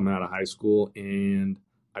offers coming out of high school, and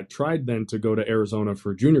I tried then to go to Arizona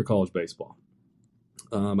for junior college baseball.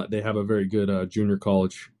 They have a very good junior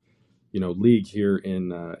college, league here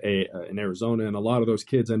in Arizona, and a lot of those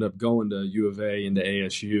kids end up going to U of A and to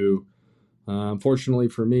ASU. Unfortunately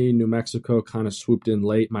for me, New Mexico kind of swooped in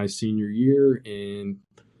late my senior year and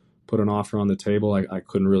put an offer on the table I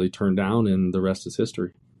couldn't really turn down, and the rest is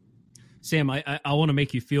history. Sam, I want to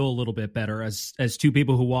make you feel a little bit better as two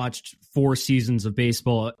people who watched 4 seasons of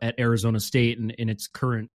baseball at Arizona State and in its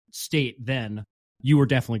current state. Then you were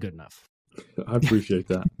definitely good enough. I appreciate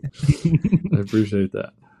that. I appreciate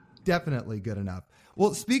that. Definitely good enough.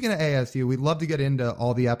 Well, speaking of ASU, we'd love to get into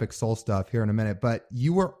all the Epic Soul stuff here in a minute, but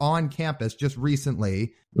you were on campus just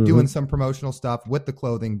recently doing some promotional stuff with the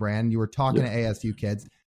clothing brand. You were talking to ASU kids.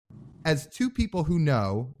 As two people who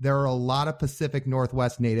know, there are a lot of Pacific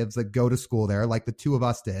Northwest natives that go to school there, like the two of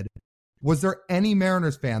us did. Was there any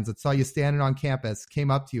Mariners fans that saw you standing on campus, came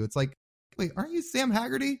up to you? It's like, wait, aren't you Sam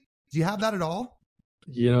Haggerty? Do you have that at all?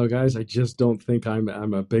 Guys, I just don't think I'm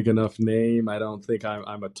a big enough name. I don't think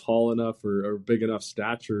I'm a tall enough or big enough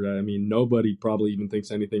stature. I mean, nobody probably even thinks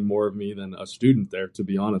anything more of me than a student there, to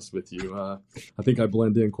be honest with you. I think I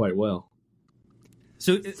blend in quite well.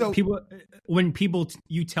 So when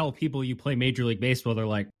you tell people you play Major League Baseball, they're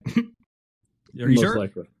like, are you Most sure?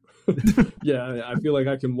 likely. Yeah, I feel like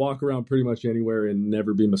I can walk around pretty much anywhere and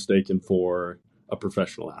never be mistaken for a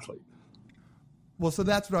professional athlete. Well, so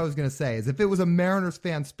that's what I was going to say, is if it was a Mariners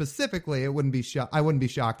fan specifically, I wouldn't be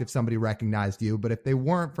shocked if somebody recognized you. But if they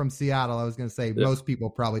weren't from Seattle, I was going to say most people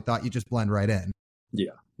probably thought you just blend right in.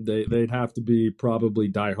 Yeah, they'd have to be probably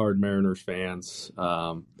diehard Mariners fans,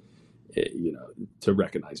 to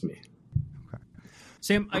recognize me. Okay.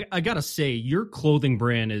 Sam, I gotta say, your clothing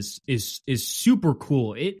brand is super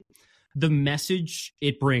cool. The message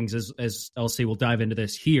it brings, as I'll say, we'll dive into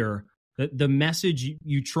this here. The message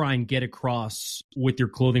you try and get across with your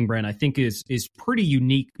clothing brand, I think, is pretty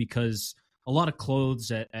unique, because a lot of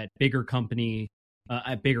clothes at bigger company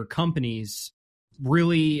at bigger companies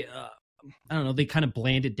really, I don't know, they kind of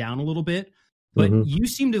bland it down a little bit. But you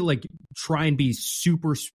seem to like try and be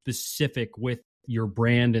super specific with your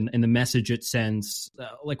brand and the message it sends.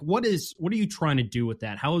 Like, what are you trying to do with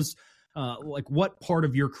that? How is like what part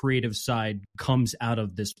of your creative side comes out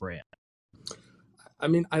of this brand? I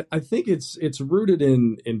mean, I think it's rooted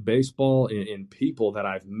in baseball, in people that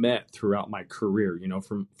I've met throughout my career, you know,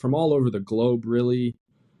 from all over the globe, really.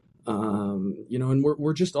 You know, and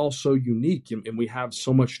we're just all so unique, and we have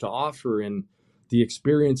so much to offer, and the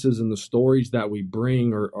experiences and the stories that we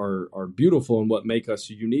bring are beautiful and what make us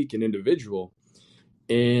unique and individual.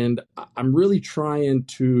 And I'm really trying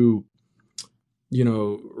to, you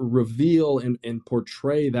know, reveal and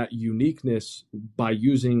portray that uniqueness by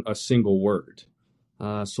using a single word.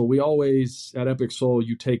 So we always, at Epic Soul,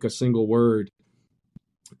 you take a single word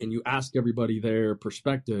and you ask everybody their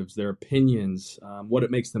perspectives, their opinions, what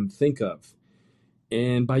it makes them think of.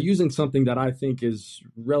 And by using something that I think is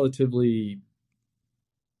relatively,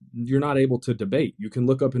 you're not able to debate. You can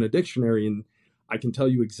look up in a dictionary and I can tell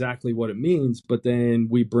you exactly what it means, but then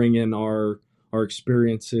we bring in our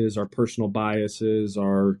experiences, our personal biases,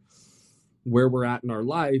 our where we're at in our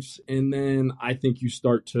lives. And then I think you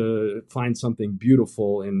start to find something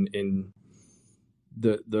beautiful in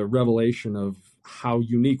the revelation of how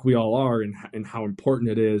unique we all are and how important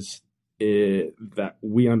it is that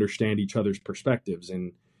we understand each other's perspectives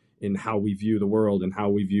and in how we view the world and how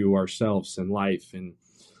we view ourselves and life. And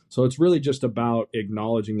so it's really just about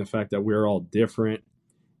acknowledging the fact that we're all different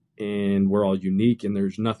and we're all unique and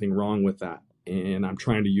there's nothing wrong with that. And I'm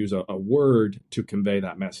trying to use a word to convey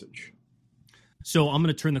that message. So I'm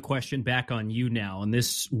going to turn the question back on you now. And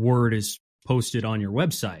this word is posted on your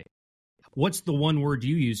website. What's the one word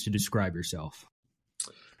you use to describe yourself?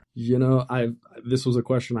 You know, this was a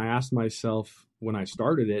question I asked myself when I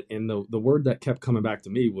started it. And the word that kept coming back to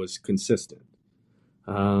me was consistent.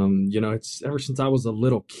 You know, it's ever since I was a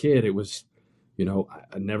little kid, it was, you know,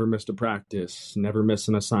 I never missed a practice, never miss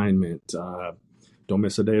an assignment, don't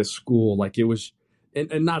miss a day of school. Like it was,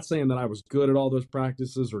 and not saying that I was good at all those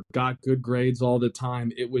practices or got good grades all the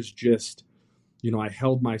time. It was just, you know, I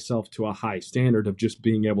held myself to a high standard of just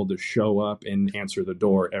being able to show up and answer the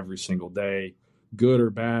door every single day, good or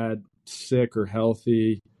bad, sick or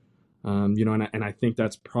healthy. You know, and I think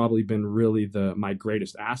that's probably been really my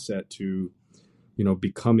greatest asset to, you know,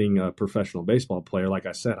 becoming a professional baseball player. Like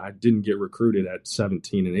I said, I didn't get recruited at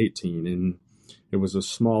 17 and 18, and it was a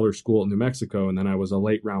smaller school in New Mexico. And then I was a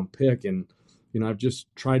late round pick. And, you know, I've just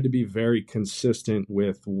tried to be very consistent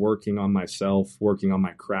with working on myself, working on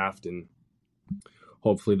my craft, and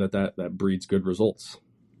hopefully that breeds good results.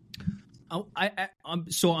 I'm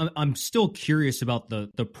still curious about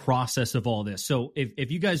the process of all this. So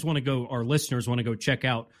if you guys want to go, our listeners want to go check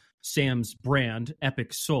out Sam's brand,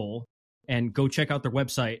 Epic Soul, and go check out their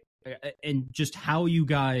website and just how you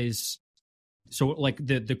guys, so like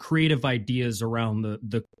the creative ideas around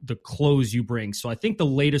the clothes you bring. So I think the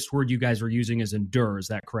latest word you guys are using is endure. Is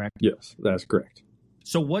that correct? Yes, that's correct.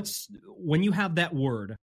 So when you have that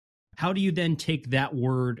word, how do you then take that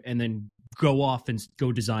word and then go off and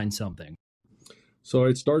go design something? So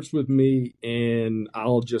it starts with me, and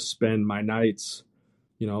I'll just spend my nights,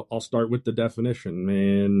 you know, I'll start with the definition,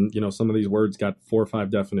 and, you know, some of these words got 4 or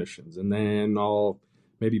 5 definitions, and then I'll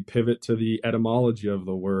maybe pivot to the etymology of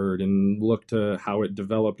the word and look to how it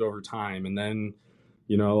developed over time. And then,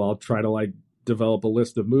 you know, I'll try to like develop a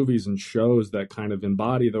list of movies and shows that kind of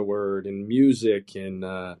embody the word, and music and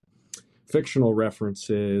fictional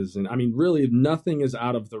references. And I mean, really nothing is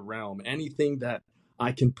out of the realm. Anything that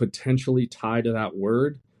I can potentially tie to that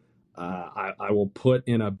word, I will put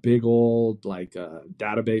in a big old like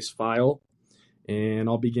database file, and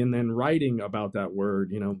I'll begin then writing about that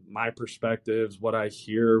word, you know, my perspectives, what I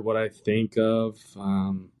hear, what I think of,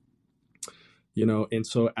 you know. And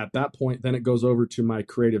so at that point, then it goes over to my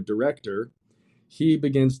creative director. He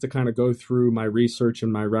begins to kind of go through my research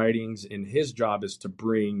and my writings, and his job is to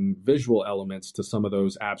bring visual elements to some of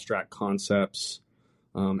those abstract concepts,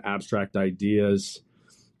 abstract ideas.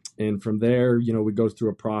 And from there, you know, we go through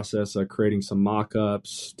a process of creating some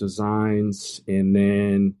mock-ups, designs, and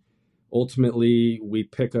then ultimately we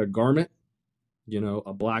pick a garment, you know,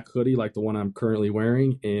 a black hoodie like the one I'm currently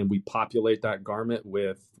wearing, and we populate that garment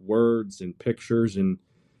with words and pictures. And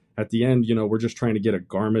at the end, you know, we're just trying to get a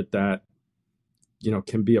garment that, you know,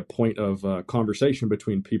 can be a point of conversation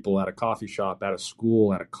between people at a coffee shop, at a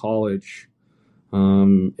school, at a college.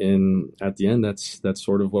 And at the end, that's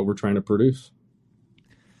sort of what we're trying to produce.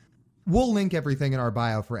 We'll link everything in our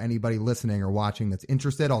bio for anybody listening or watching that's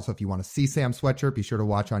interested. Also, if you want to see Sam's sweatshirt, be sure to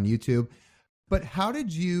watch on YouTube. But how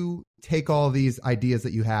did you take all these ideas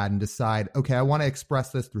that you had and decide, okay, I want to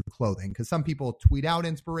express this through clothing? Because some people tweet out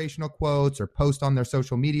inspirational quotes or post on their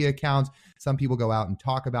social media accounts. Some people go out and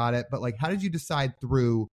talk about it. But like, how did you decide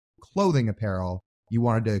through clothing apparel you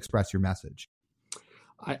wanted to express your message?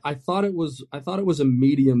 I thought it was a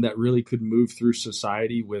medium that really could move through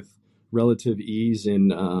society with relative ease,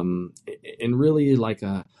 and really like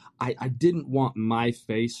I didn't want my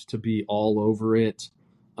face to be all over it,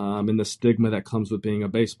 and the stigma that comes with being a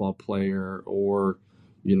baseball player, or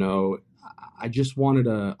I just wanted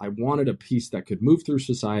a piece that could move through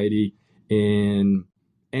society, and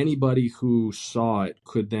anybody who saw it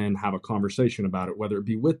could then have a conversation about it, whether it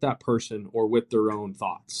be with that person or with their own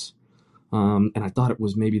thoughts. And I thought it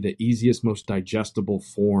was maybe the easiest, most digestible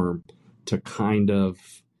form to kind of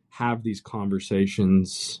have these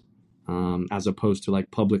conversations, as opposed to like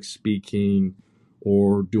public speaking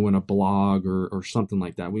or doing a blog or something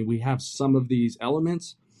like that. We have some of these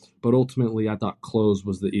elements, but ultimately I thought clothes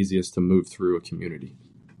was the easiest to move through a community.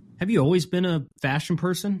 Have you always been a fashion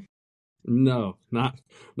person? No, not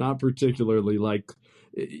particularly. Like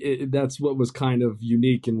that's what was kind of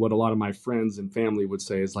unique, and what a lot of my friends and family would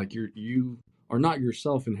say is like you are not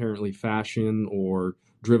yourself inherently fashion or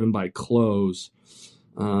driven by clothes.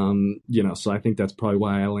 So I think that's probably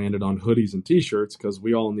why I landed on hoodies and t-shirts, because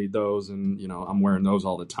we all need those, and I'm wearing those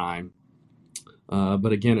all the time.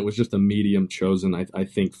 But again, it was just a medium chosen, I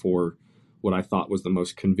think, for what I thought was the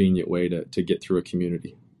most convenient way to get through a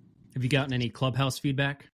community. Have you gotten any clubhouse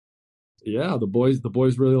feedback? Yeah, the boys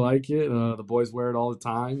really like it. The boys wear it all the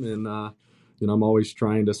time, and I'm always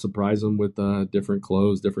trying to surprise them with different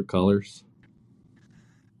clothes, different colors.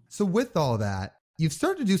 So with all that, you've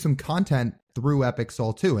started to do some content through Epic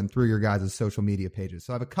Soul too, and through your guys' social media pages.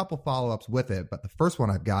 So I have a couple follow-ups with it, but the first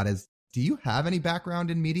one I've got is, do you have any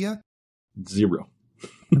background in media? Zero.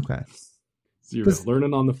 Okay. Zero.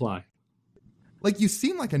 Learning on the fly. Like, you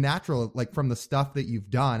seem like a natural, like from the stuff that you've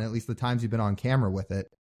done, at least the times you've been on camera with it.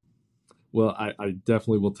 Well, I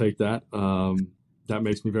definitely will take that. That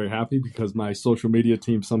makes me very happy, because my social media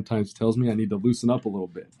team sometimes tells me I need to loosen up a little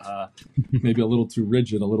bit. Maybe a little too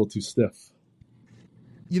rigid, a little too stiff.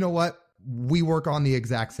 You know what? We work on the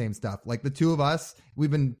exact same stuff. Like the two of us,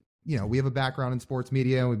 we've been, we have a background in sports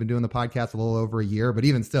media, and we've been doing the podcast a little over a year, but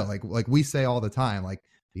even still, like we say all the time, like,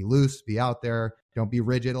 be loose, be out there, don't be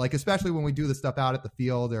rigid. Like, especially when we do the stuff out at the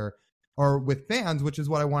field or with fans, which is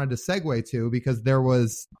what I wanted to segue to,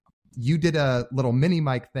 because you did a little mini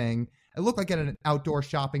mic thing. It looked like at an outdoor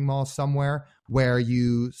shopping mall somewhere, where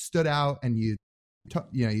you stood out and you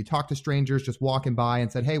talked to strangers just walking by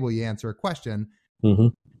and said, "Hey, will you answer a question?" Mm-hmm.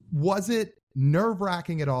 Was it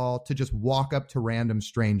nerve-wracking at all to just walk up to random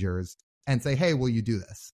strangers and say, "Hey, will you do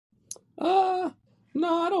this?"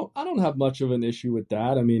 No, I don't have much of an issue with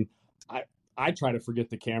that. I mean, I try to forget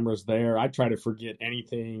the camera's there. I try to forget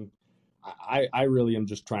anything. I really am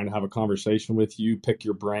just trying to have a conversation with you, pick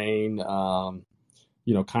your brain,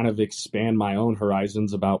 kind of expand my own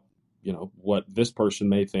horizons about, what this person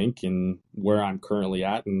may think and where I'm currently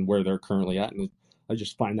at and where they're currently at. And I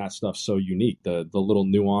just find that stuff so unique, the little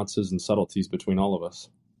nuances and subtleties between all of us.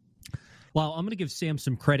 Well, I'm going to give Sam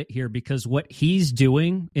some credit here, because what he's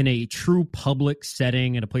doing in a true public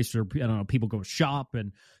setting, in a place where, people go shop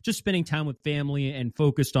and just spending time with family and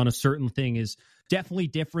focused on a certain thing, is definitely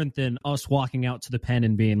different than us walking out to the pen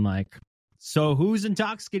and being like, "So who's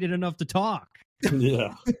intoxicated enough to talk?"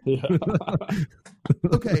 Yeah.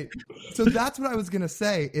 Okay. So that's what I was going to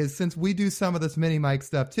say, is since we do some of this mini mic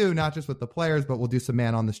stuff too, not just with the players, but we'll do some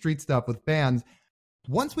man on the street stuff with fans.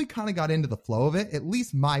 Once we kind of got into the flow of it, at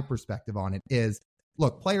least my perspective on it is,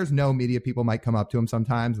 look, players know media people might come up to them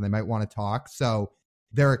sometimes and they might want to talk. So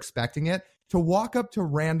they're expecting it. To walk up to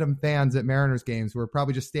random fans at Mariners games who are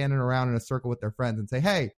probably just standing around in a circle with their friends and say,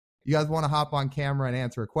 "Hey, you guys want to hop on camera and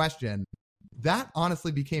answer a question?" That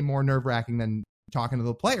honestly became more nerve-wracking than talking to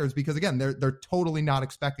the players, because again, they're totally not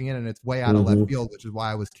expecting it, and it's way out of left field, which is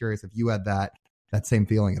why I was curious if you had that same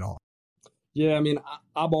feeling at all. Yeah, I mean,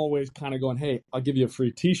 I'm always kind of going, "Hey, I'll give you a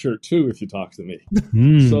free T-shirt too if you talk to me."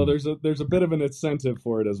 So there's a bit of an incentive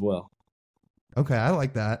for it as well. Okay, I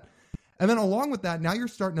like that. And then along with that, now you're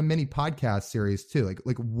starting a mini podcast series too.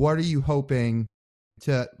 Like what are you hoping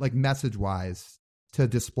to, like, message wise, to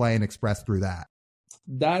display and express through that?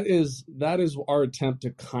 That is our attempt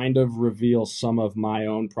to kind of reveal some of my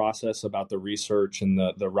own process about the research and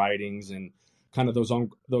the writings, and kind of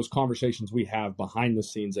those conversations we have behind the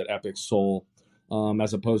scenes at Epic Soul,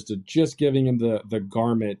 as opposed to just giving him the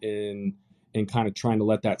garment and kind of trying to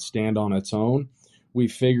let that stand on its own. We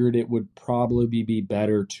figured it would probably be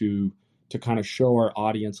better to to kind of show our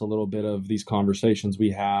audience a little bit of these conversations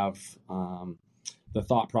we have, the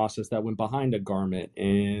thought process that went behind a garment,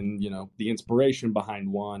 and, the inspiration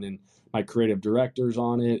behind one, and my creative director's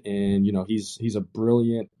on it. And, he's a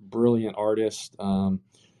brilliant artist.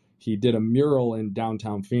 He did a mural in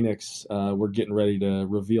downtown Phoenix. We're getting ready to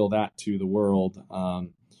reveal that to the world.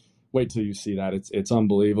 Wait till you see that. It's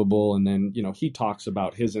unbelievable. And then, he talks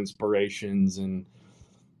about his inspirations and,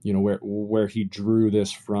 where he drew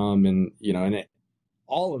this from, and,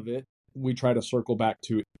 all of it, we try to circle back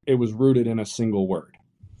to, it was rooted in a single word.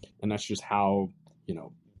 And that's just how,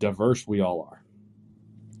 diverse we all are.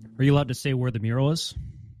 Are you allowed to say where the mural is?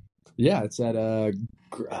 Yeah, it's at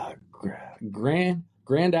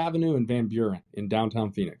Grand Avenue in Van Buren in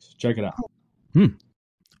downtown Phoenix. Check it out. I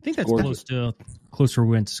think that's close to where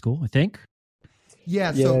we went to school, I think.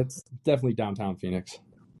 Yeah, so it's definitely downtown Phoenix.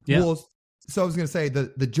 Yeah. Well, so I was going to say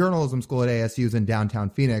the journalism school at ASU is in downtown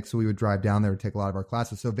Phoenix, so we would drive down there to take a lot of our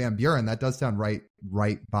classes. So Van Buren, that does sound right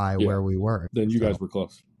by where we were. Then you guys were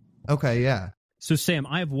close. Okay, yeah. So Sam,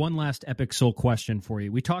 I have one last Epic Soul question for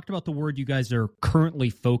you. We talked about the word you guys are currently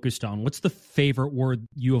focused on. What's the favorite word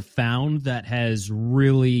you have found that has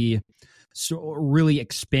really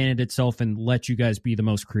expanded itself and let you guys be the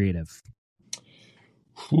most creative?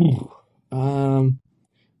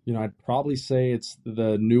 I'd probably say it's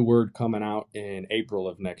the new word coming out in April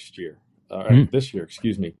of next year, this year,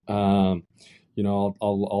 excuse me. I'll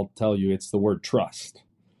tell you, it's the word trust.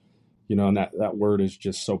 And that word is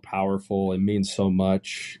just so powerful. It means so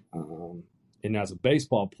much. And as a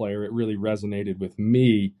baseball player, it really resonated with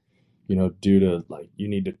me, due to, like, you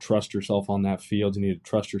need to trust yourself on that field. You need to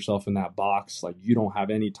trust yourself in that box. Like, you don't have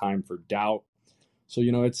any time for doubt. So,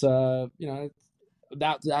 it's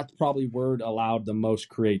that's probably word allowed the most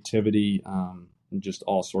creativity, in just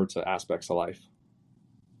all sorts of aspects of life.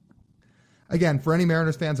 Again, for any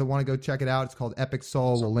Mariners fans that want to go check it out, it's called Epic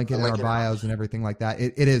Soul. We'll link it in our bios and everything like that.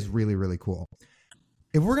 It is really, really cool.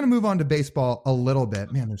 If we're going to move on to baseball a little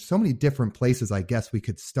bit, man, there's so many different places I guess we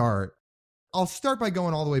could start. I'll start by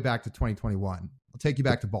going all the way back to 2021. I'll take you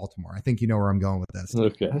back to Baltimore. I think you know where I'm going with this.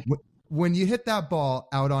 Okay. When you hit that ball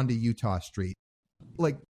out onto Utah Street,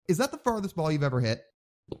 like, is that the farthest ball you've ever hit?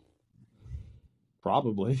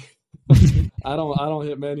 Probably. I don't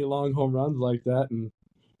hit many long home runs like that, and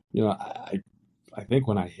I think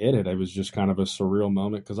when I hit it, it was just kind of a surreal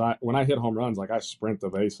moment, because when I hit home runs, like, I sprint the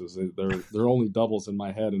bases. They're only doubles in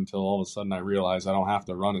my head until all of a sudden I realize I don't have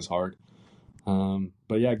to run as hard.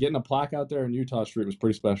 But yeah, getting a plaque out there in Utah Street was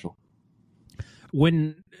pretty special.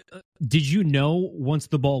 When did you know, once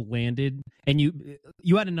the ball landed and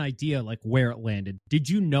you had an idea like where it landed? Did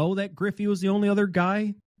you know that Griffey was the only other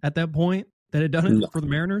guy at that point that had done it for the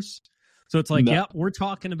Mariners? So it's like, yep, we're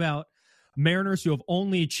talking about Mariners who have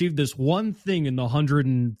only achieved this one thing in the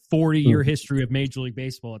 140-year history of Major League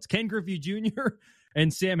Baseball. It's Ken Griffey Jr.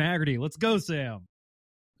 and Sam Haggerty. Let's go, Sam.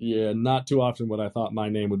 Yeah, not too often would I thought my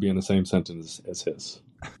name would be in the same sentence as his.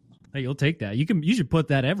 Hey, you'll take that. You should put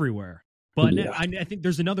that everywhere. But yeah. I think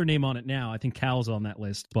there's another name on it now. I think Cal's on that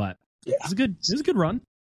list. But it's a good run.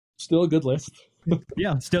 Still a good list.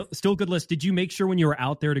 Yeah, still a good list. Did you make sure when you were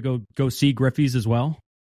out there to go see Griffey's as well?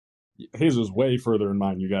 His was way further than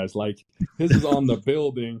mine, you guys. Like, his is on the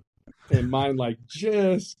building, and mine, like,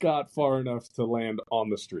 just got far enough to land on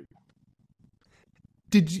the street.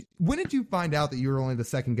 When did you find out that you were only the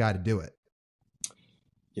second guy to do it?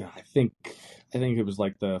 Yeah, I think it was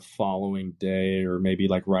like the following day, or maybe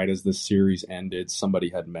like right as the series ended, somebody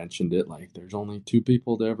had mentioned it. Like, there's only 2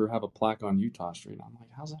 people to ever have a plaque on Utah Street. I'm like,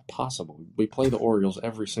 how's that possible? We play the Orioles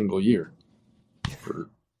every single year for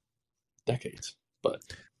decades. But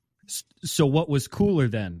so what was cooler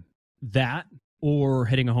then, that or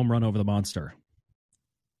hitting a home run over the monster?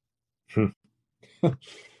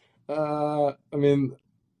 I mean,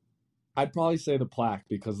 I'd probably say the plaque,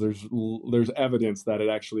 because there's evidence that it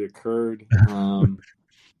actually occurred.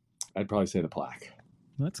 I'd probably say the plaque.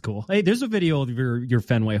 That's cool. Hey, there's a video of your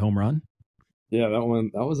Fenway home run. Yeah, that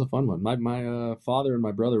was a fun one. My father and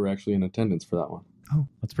my brother were actually in attendance for that one. Oh,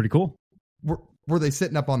 that's pretty cool. Were they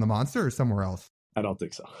sitting up on the monster or somewhere else? I don't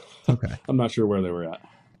think so. Okay. I'm not sure where they were at.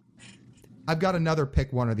 I've got another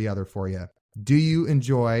pick one or the other for you. Do you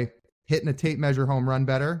enjoy hitting a tape measure home run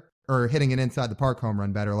better, or hitting an inside the park home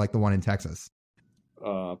run better, like the one in Texas?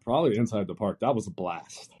 Probably inside the park. That was a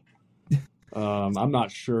blast. I'm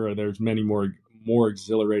not sure there's many more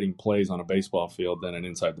exhilarating plays on a baseball field than an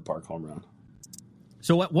inside the park home run.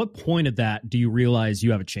 So at what point of that do you realize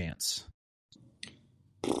you have a chance?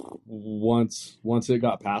 Once it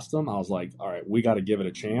got past them, I was like, all right, we got to give it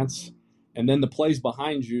a chance. And then the plays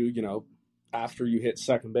behind you, after you hit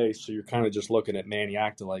second base, so you're kind of just looking at Manny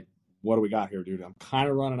Acta like, what do we got here, dude? I'm kind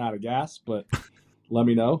of running out of gas, but let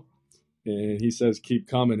me know. And he says, keep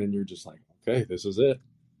coming. And you're just like, okay, this is it.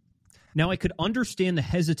 Now, I could understand the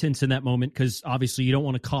hesitance in that moment because obviously you don't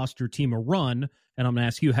want to cost your team a run. And I'm going to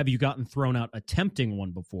ask you, have you gotten thrown out attempting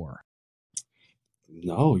one before?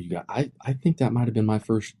 No, I think that might have been my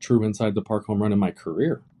first true inside the park home run in my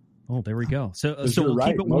career. Oh, there we go. So we'll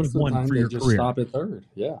keep it 1-1 for your career. Stop at third.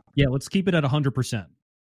 Yeah. Yeah, let's keep it at 100%.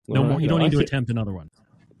 No more. You don't need to attempt another one.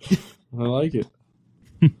 I like it.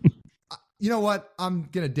 You know what? I'm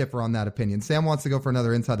going to differ on that opinion. Sam wants to go for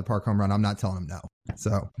another inside the park home run. I'm not telling him no.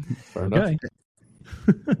 So, okay.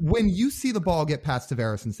 When you see the ball get past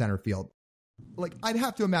Taveras in center field, like, I'd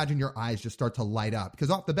have to imagine your eyes just start to light up because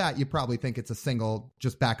off the bat, you probably think it's a single,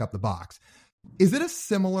 just back up the box. Is it a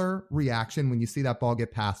similar reaction when you see that ball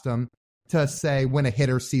get past him to, say, when a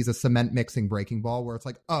hitter sees a cement mixing breaking ball where it's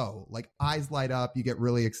like, oh, like eyes light up, you get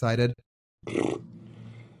really excited?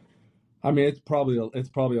 I mean, it's probably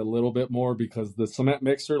a little bit more because the cement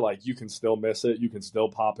mixer, like, you can still miss it, you can still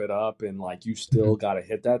pop it up, and like you still got to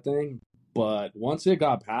hit that thing. But once it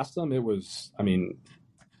got past them, it was, I mean,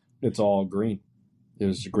 it's all green. It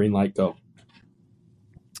was green light, go.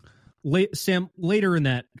 Sam, later in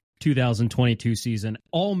that 2022 season,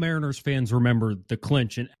 all Mariners fans remember the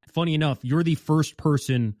clinch. And funny enough, you're the first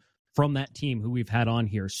person from that team who we've had on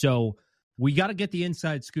here. So we got to get the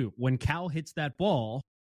inside scoop. When Cal hits that ball,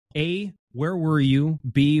 A, where were you?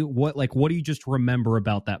 B, what do you just remember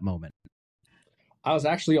about that moment? I was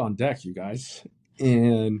actually on deck, you guys.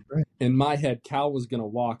 And in my head, Cal was going to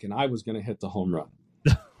walk and I was going to hit the home run.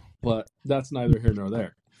 But that's neither here nor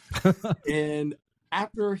there. And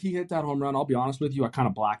after he hit that home run, I'll be honest with you, I kind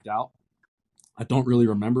of blacked out. I don't really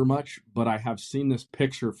remember much, but I have seen this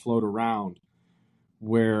picture float around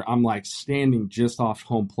where I'm like standing just off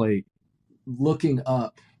home plate, looking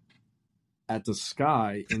up at the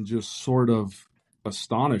sky in just sort of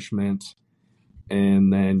astonishment.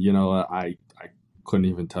 And then, I couldn't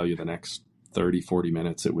even tell you the next 30, 40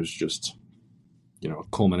 minutes. It was just, a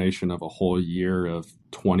culmination of a whole year of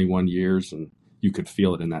 21 years, and you could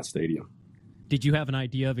feel it in that stadium. Did you have an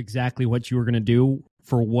idea of exactly what you were going to do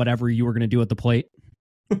for whatever you were going to do at the plate?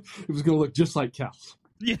 It was going to look just like Cal's.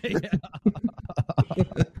 Yeah.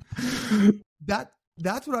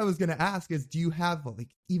 That's what I was going to ask is, do you have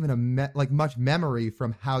even much memory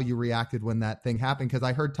from how you reacted when that thing happened? Because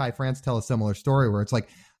I heard Ty France tell a similar story where it's like,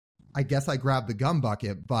 I guess I grabbed the gum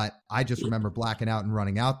bucket, but I just remember blacking out and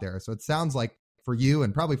running out there. So it sounds like for you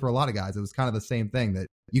and probably for a lot of guys, it was kind of the same thing that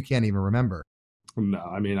you can't even remember. No,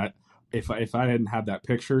 I mean, if I didn't have that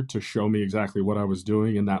picture to show me exactly what I was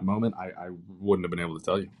doing in that moment, I wouldn't have been able to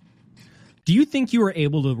tell you. Do you think you were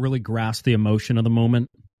able to really grasp the emotion of the moment?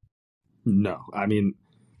 No, I mean,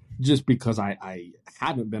 just because I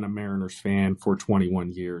haven't been a Mariners fan for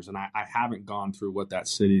 21 years and I haven't gone through what that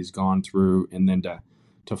city's gone through, and then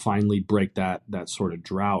to finally break that sort of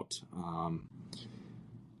drought.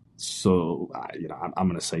 So, I'm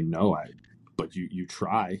going to say no, but you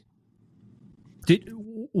try.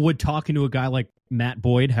 Would talking to a guy like Matt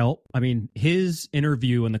Boyd help? I mean, his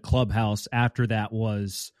interview in the clubhouse after that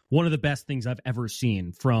was one of the best things I've ever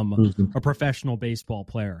seen from a professional baseball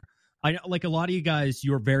player. I know, like a lot of you guys,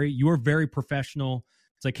 you are very professional.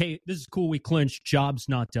 It's like, hey, this is cool. We clinched. Job's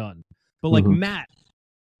not done. But like Matt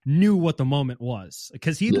knew what the moment was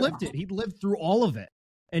because he lived it. He lived through all of it,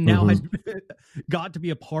 and now has got to be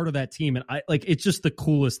a part of that team. And it's just the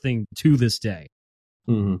coolest thing to this day.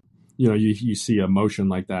 Mm-hmm. You see emotion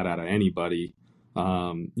like that out of anybody,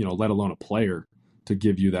 let alone a player, to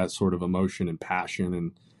give you that sort of emotion and passion,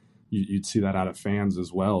 and you'd see that out of fans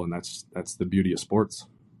as well. And that's the beauty of sports.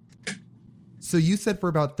 So you said for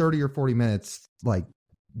about 30 or 40 minutes, like,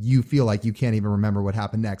 you feel like you can't even remember what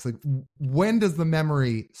happened next. Like, when does the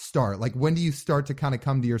memory start? Like, when do you start to kind of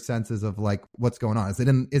come to your senses of like what's going on?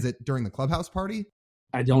 Is it during the clubhouse party?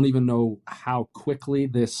 I don't even know how quickly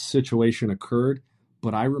this situation occurred,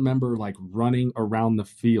 but I remember like running around the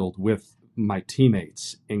field with my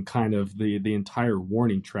teammates in kind of the entire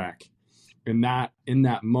warning track. And that in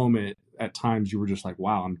that moment, at times you were just like,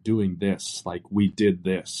 wow, I'm doing this. Like, we did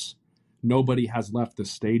this. Nobody has left the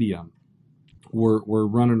stadium. We're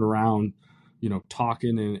running around,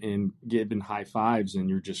 talking and giving high fives, and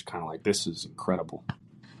you're just kind of like, this is incredible.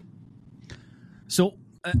 So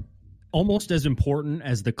almost as important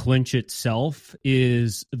as the clinch itself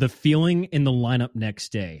is the feeling in the lineup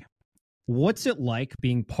next day. What's it like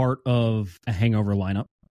being part of a hangover lineup?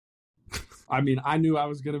 I mean, I knew I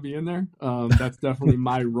was going to be in there. That's definitely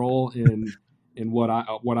my role in what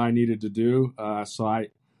I needed to do. So I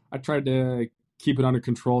tried to keep it under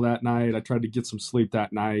control that night. I tried to get some sleep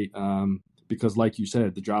that night. because like you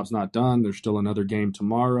said, the job's not done. There's still another game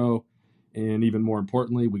tomorrow. And even more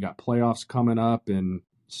importantly, we got playoffs coming up, and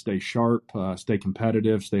stay sharp, stay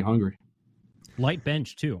competitive, stay hungry. Light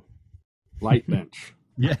bench too. Light bench.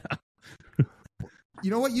 Yeah.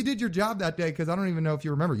 You know what? You did your job that day, because I don't even know if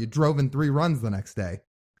you remember. You drove in 3 runs the next day.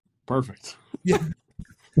 Perfect. Yeah.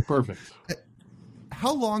 Perfect.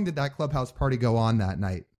 How long did that clubhouse party go on that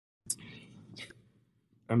night?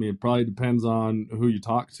 I mean, it probably depends on who you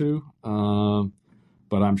talk to.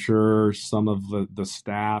 But I'm sure some of the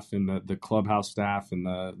staff and the clubhouse staff and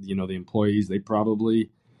the employees, they probably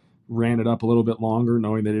ran it up a little bit longer,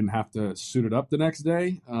 knowing they didn't have to suit it up the next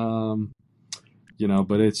day.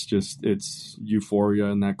 But it's euphoria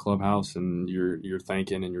in that clubhouse, and you're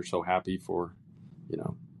thanking and you're so happy for,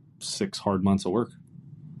 6 hard months of work.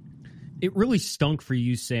 It really stunk for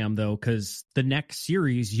you, Sam, though, because the next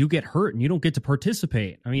series you get hurt and you don't get to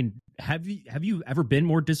participate. I mean, have you ever been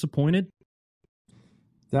more disappointed?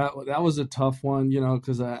 That was a tough one,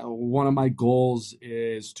 because one of my goals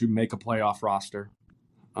is to make a playoff roster.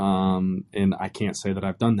 And I can't say that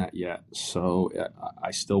I've done that yet. So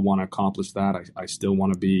I still want to accomplish that. I still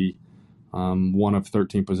want to be one of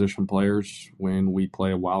 13 position players when we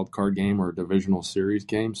play a wild card game or a divisional series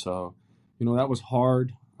game. So, that was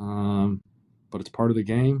hard, but it's part of the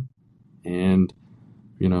game. And,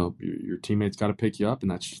 your teammates got to pick you up, and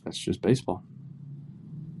that's just baseball.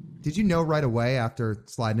 Did you know right away after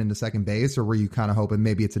sliding into second base, or were you kind of hoping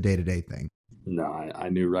maybe it's a day-to-day thing? No, I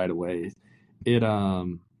knew right away. It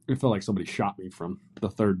felt like somebody shot me from the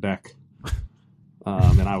third deck.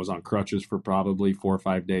 And I was on crutches for probably 4 or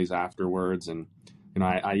 5 days afterwards. And,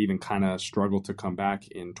 I even kind of struggled to come back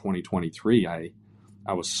in 2023. I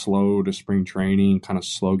was slow to spring training, kind of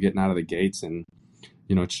slow getting out of the gates. And,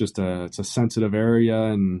 it's a sensitive area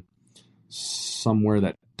and somewhere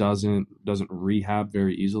that doesn't rehab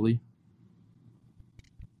very easily.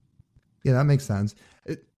 Yeah, that makes sense.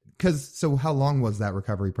 So how long was that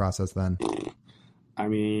recovery process then? I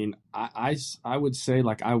mean, I would say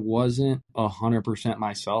like I wasn't 100%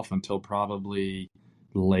 myself until probably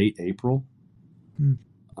late April.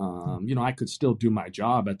 I could still do my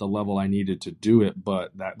job at the level I needed to do it,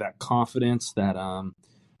 but that confidence, that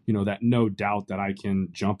that no doubt that I can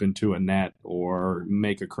jump into a net or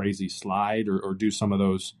make a crazy slide or do some of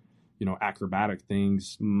those, acrobatic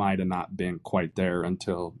things might have not been quite there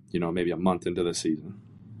until, maybe a month into the season.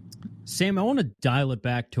 Sam, I want to dial it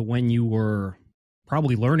back to when you were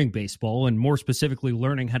probably learning baseball, and more specifically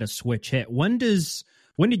learning how to switch hit. When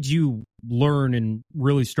did you learn and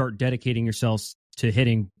really start dedicating yourselves to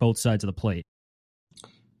hitting both sides of the plate?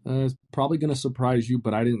 It's probably going to surprise you,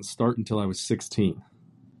 but I didn't start until I was 16.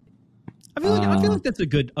 I feel like that's a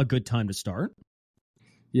good time to start.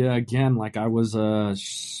 Yeah, again, like I was a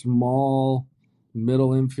small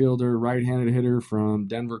middle infielder, right-handed hitter from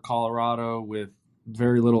Denver, Colorado, with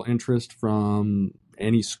very little interest from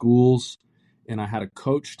any schools. And I had a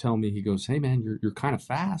coach tell me, he goes, "Hey man, you're kind of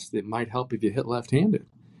fast. It might help if you hit left-handed."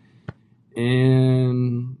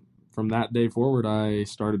 And from that day forward, I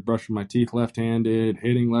started brushing my teeth left-handed,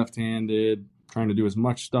 hitting left-handed, trying to do as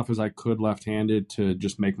much stuff as I could left-handed to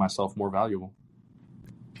just make myself more valuable.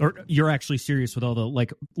 Or you're actually serious with all the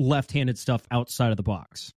like left-handed stuff outside of the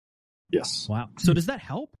box? Yes. Wow. So does that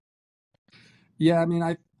help? Yeah, I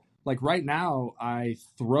mean, right now I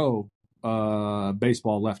throw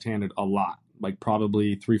baseball left-handed a lot, like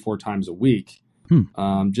probably 3-4 times a week,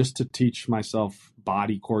 just to teach myself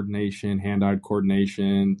body coordination, hand-eye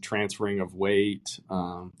coordination, transferring of weight,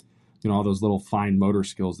 all those little fine motor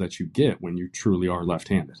skills that you get when you truly are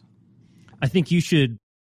left-handed. I think you should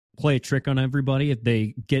play a trick on everybody if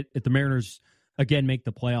the Mariners again make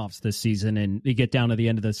the playoffs this season and they get down to the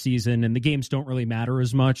end of the season and the games don't really matter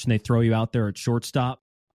as much and they throw you out there at shortstop.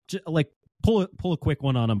 Just, like pull a quick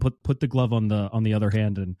one on them, put the glove on the other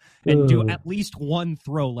hand and do at least one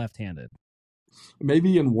throw left-handed.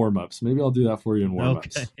 Maybe in warm-ups. Maybe I'll do that for you in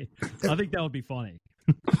warm-ups. Okay. I think that would be funny.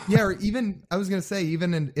 Yeah, or even, I was going to say,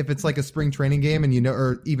 if it's like a spring training game and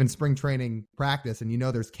or even spring training practice and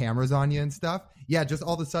there's cameras on you and stuff, yeah, just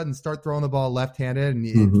all of a sudden start throwing the ball left-handed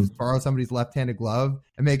and just borrow somebody's left-handed glove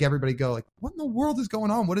and make everybody go like, what in the world is going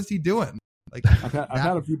on? What is he doing? Like, I've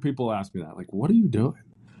had a few people ask me that, like, what are you doing?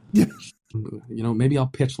 Yeah. Maybe I'll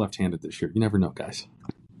pitch left-handed this year. You never know, guys.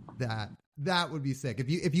 That would be sick.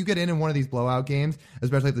 If you get in one of these blowout games,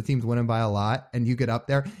 especially if the team's winning by a lot and you get up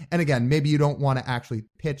there, and again, maybe you don't want to actually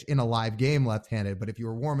pitch in a live game left-handed, but if you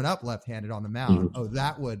were warming up left-handed on the mound,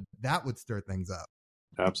 that would stir things up.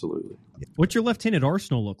 Absolutely. What's your left-handed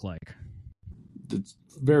arsenal look like? It's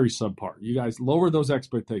very subpar. You guys lower those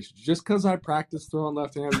expectations. Just because I practice throwing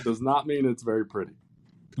left-handed does not mean it's very pretty.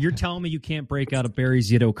 You're telling me you can't break out a Barry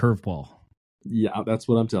Zito curveball? Yeah, that's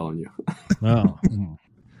what I'm telling you. Oh.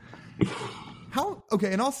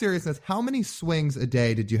 Okay, in all seriousness, how many swings a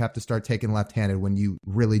day did you have to start taking left-handed when you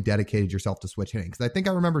really dedicated yourself to switch hitting? Because I think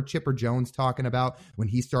I remember Chipper Jones talking about when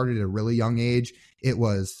he started at a really young age, it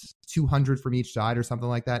was 200 from each side or something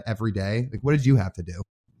like that every day. Like, what did you have to do?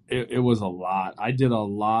 It was a lot. I did a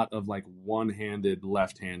lot of like one-handed,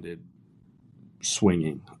 left-handed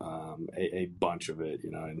swinging, a bunch of it,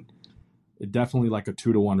 and it definitely like a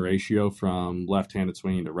 2-to-1 ratio from left-handed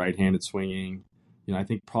swinging to right-handed swinging. I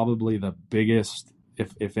think probably the biggest,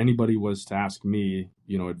 if anybody was to ask me,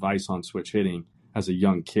 advice on switch hitting as a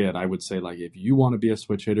young kid, I would say, like, if you want to be a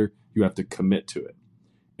switch hitter, you have to commit to it.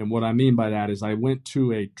 And what I mean by that is I went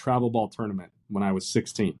to a travel ball tournament when I was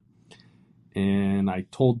 16. And I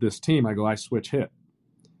told this team, I switch hit.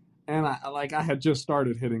 And I had just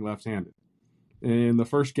started hitting left-handed. In the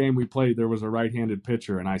first game we played, there was a right-handed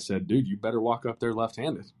pitcher. And I said, dude, you better walk up there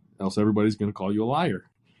left-handed, else everybody's going to call you a liar.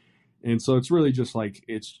 And so it's really just like,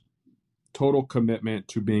 it's total commitment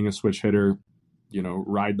to being a switch hitter,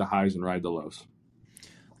 ride the highs and ride the lows.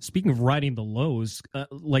 Speaking of riding the lows,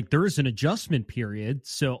 there is an adjustment period.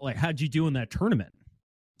 So how'd you do in that tournament?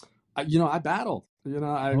 I battled,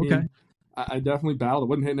 I mean, I definitely battled. I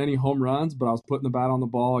wasn't hitting any home runs, but I was putting the bat on the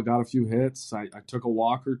ball. I got a few hits. I took a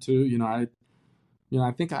walk or two,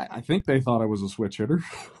 I think they thought I was a switch hitter.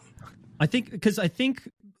 I think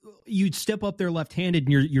you'd step up there left-handed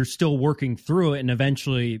and you're still working through it, and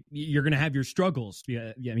eventually you're going to have your struggles.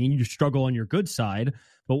 Yeah, I mean, you struggle on your good side,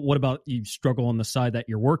 but what about you struggle on the side that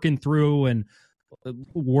you're working through? And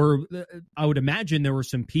I would imagine there were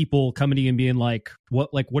some people coming to you and being like, what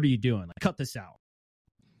are you doing? Cut this out.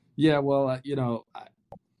 Yeah, well,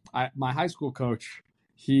 my high school coach,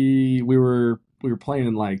 we were playing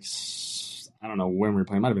in I don't know when we were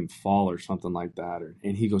playing. It might have been fall or something like that.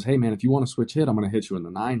 And he goes, hey, man, if you want to switch hit, I'm going to hit you in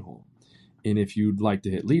the 9-hole. And if you'd like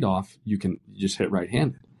to hit leadoff, you can just hit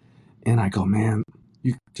right-handed. And I go, man,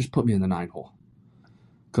 you just put me in the 9-hole.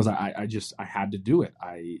 Because I had to do it.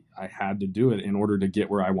 I had to do it in order to get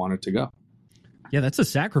where I wanted to go. Yeah, that's a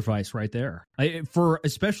sacrifice right there.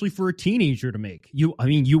 Especially for a teenager to make. You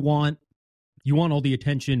want all the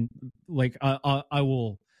attention. I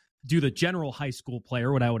will do the general high school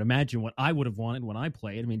player, what I would imagine what I would have wanted when I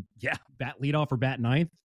played. I mean, yeah, bat leadoff or bat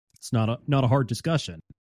ninth, it's not a hard discussion.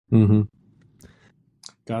 Mm-hmm.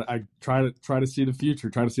 I try to see the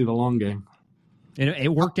future, try to see the long game. And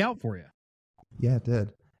it worked out for you. Yeah, it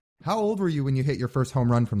did. How old were you when you hit your first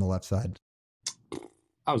home run from the left side?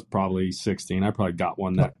 I was probably 16. I probably got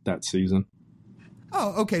one that season.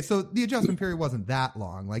 Oh, okay. So the adjustment period wasn't that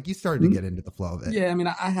long. You started to get into the flow of it. Yeah, I mean,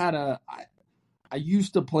 I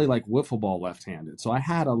used to play wiffle ball left-handed, so I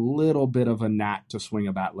had a little bit of a knack to swing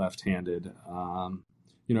a bat left-handed.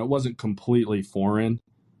 It wasn't completely foreign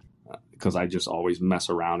because I just always mess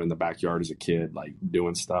around in the backyard as a kid,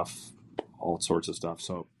 doing stuff, all sorts of stuff.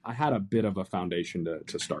 So I had a bit of a foundation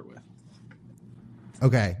to start with.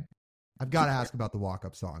 Okay. I've got to ask about the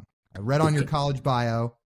walk-up song. I read on your college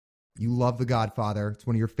bio, you love The Godfather. It's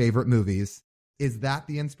one of your favorite movies. Is that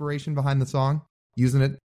the inspiration behind the song? Using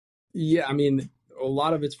it? Yeah, I mean, a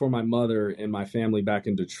lot of it's for my mother and my family back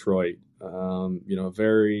in Detroit.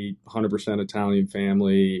 Very 100% Italian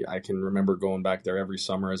family. I can remember going back there every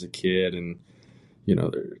summer as a kid, and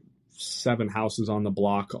there's 7 houses on the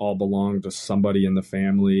block all belong to somebody in the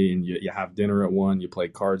family, and you have dinner at one, you play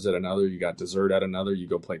cards at another, you got dessert at another, you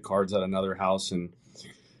go play cards at another house, and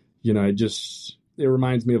it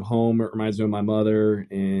reminds me of home. It reminds me of my mother,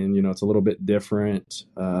 and it's a little bit different.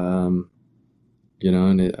 And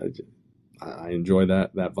I enjoy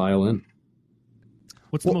that violin.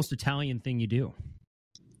 What's the most Italian thing you do?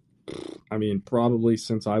 I mean, probably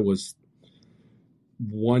since I was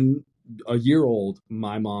a year old,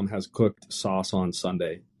 my mom has cooked sauce on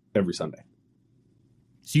Sunday, every Sunday.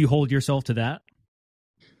 So you hold yourself to that?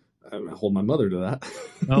 I hold my mother to that.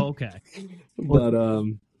 Oh, okay. But,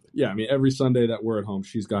 yeah, I mean, every Sunday that we're at home,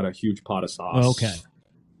 she's got a huge pot of sauce. Oh, okay.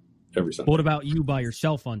 Every Sunday. What about you by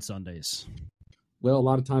yourself on Sundays? Well, a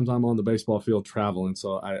lot of times I'm on the baseball field traveling,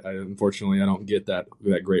 so I unfortunately I don't get that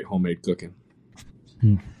great homemade cooking.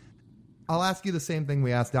 I'll ask you the same thing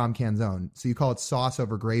we asked Dom Canzone. So you call it sauce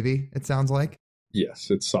over gravy, it sounds like?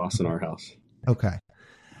 Yes, it's sauce in our house. Okay.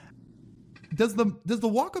 Does the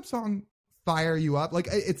walk-up song fire you up?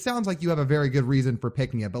 It sounds like you have a very good reason for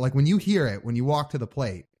picking it, but when you hear it, when you walk to the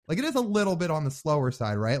plate, it is a little bit on the slower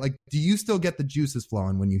side, right? Do you still get the juices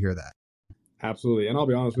flowing when you hear that? Absolutely. And I'll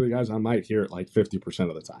be honest with you guys, I might hear it 50%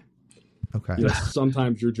 of the time. Okay.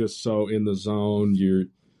 Sometimes you're just so in the zone.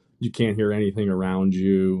 you can't hear anything around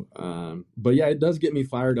you. But yeah, it does get me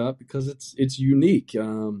fired up because it's unique.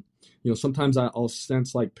 Sometimes I'll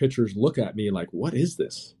sense like pitchers look at me like, what is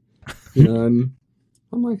this? And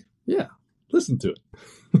I'm like, yeah, listen to it.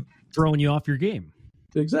 Throwing you off your game.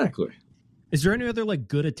 Exactly. Is there any other like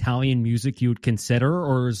good Italian music you would consider,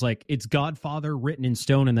 or is like it's Godfather written in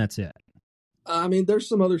stone and that's it? I mean, there's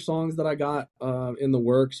some other songs that I got in the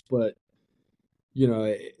works, but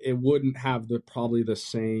it wouldn't have probably the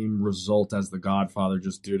same result as The Godfather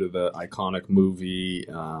just due to the iconic movie,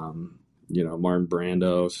 Martin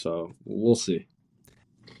Brando. So we'll see.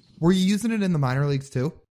 Were you using it in the minor leagues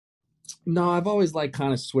too? No, I've always like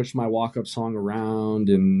kind of switched my walk-up song around,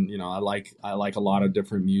 and I like a lot of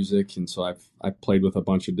different music, and so I've played with a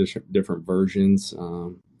bunch of different versions.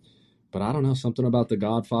 But I don't know, something about The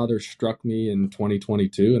Godfather struck me in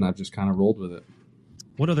 2022, and I've just kind of rolled with it.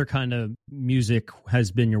 What other kind of music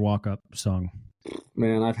has been your walk-up song?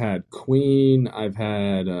 Man, I've had Queen, I've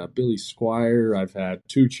had Billy Squier, I've had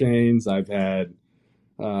 2 Chainz, I've had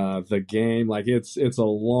The Game. Like it's a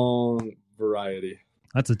long variety.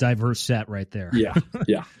 That's a diverse set right there. Yeah.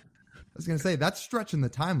 I was going to say, that's stretching the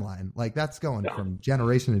timeline. Like, that's going from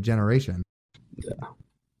generation to generation. Yeah.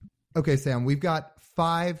 Okay, Sam, we've got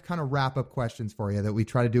 5 kind of wrap-up questions for you that we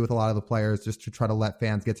try to do with a lot of the players just to try to let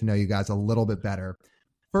fans get to know you guys a little bit better.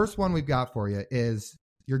 First one we've got for you is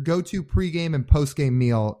your go-to pregame and postgame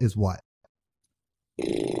meal is what?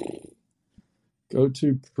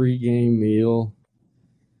 Go-to pregame meal.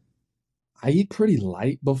 I eat pretty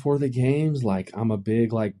light before the games. Like I'm a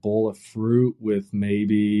big like bowl of fruit with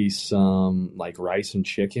maybe some like rice and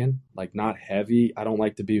chicken. Like not heavy. I don't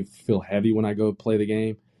like to feel heavy when I go play the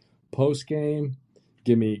game. Post game,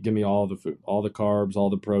 give me all the food, all the carbs, all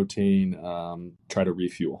the protein. Try to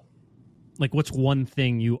refuel. Like what's one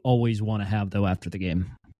thing you always want to have though after the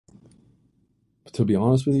game? To be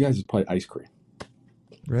honest with you guys, it's probably ice cream.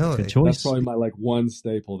 Really? Good choice. That's probably my like one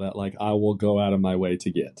staple that like I will go out of my way to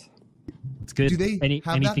get. It's good. Do they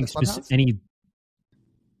have anything specific?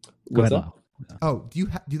 What's that? Oh, do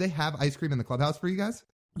they have ice cream in the clubhouse for you guys?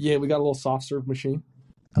 Yeah, we got a little soft serve machine.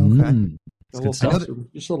 Okay. Just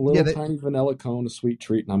a little tiny vanilla cone, a sweet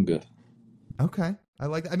treat, and I'm good. Okay. I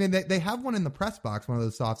like that. I mean, they have one in the press box, one of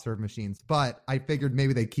those soft serve machines, but I figured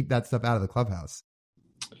maybe they keep that stuff out of the clubhouse.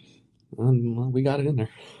 Well, we got it in there.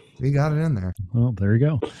 Well, there you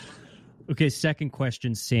go. Okay, second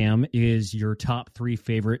question, Sam, is your top 3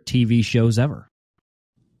 favorite TV shows ever?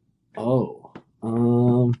 Oh,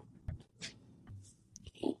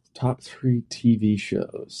 top 3 TV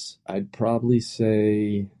shows. I'd probably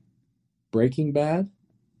say Breaking Bad,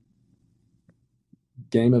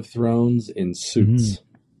 Game of Thrones, and Suits.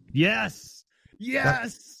 Yes.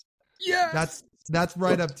 That's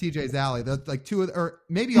right up TJ's alley. That's like 2 or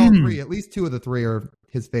maybe all 3. At least 2 of the 3 are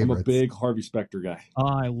his favorites. I'm a big Harvey Specter guy. Oh,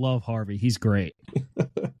 I love Harvey. He's great.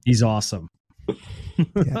 He's awesome.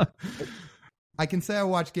 Yeah. I can say I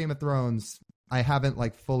watched Game of Thrones. I haven't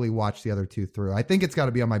like fully watched the other 2 through. I think it's got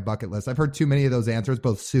to be on my bucket list. I've heard too many of those answers,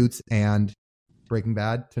 both Suits and Breaking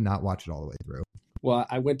Bad, to not watch it all the way through. Well,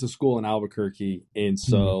 I went to school in Albuquerque, and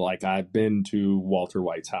so like I've been to Walter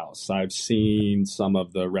White's house. I've seen some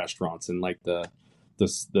of the restaurants and like the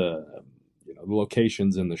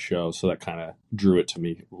locations in the show, so that kind of drew it to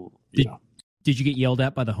me. Did you get yelled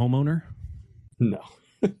at by the homeowner? No.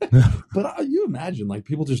 But you imagine like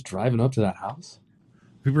people just driving up to that house.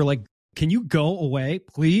 People were like, "Can you go away,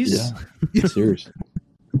 please?" Yeah. Seriously.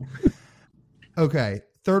 Okay,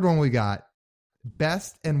 third one we got.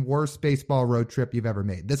 Best and worst baseball road trip you've ever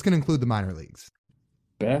made. This can include the minor leagues.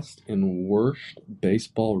 Best and worst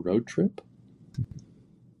baseball road trip?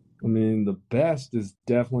 I mean, the best is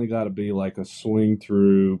definitely got to be like a swing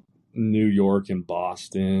through New York and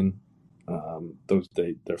Boston.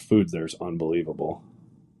 Their food there is unbelievable.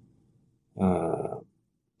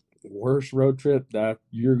 Worst road trip, that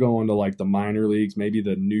you're going to like the minor leagues, maybe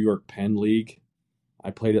the New York Penn League. I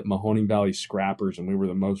played at Mahoning Valley Scrappers, and we were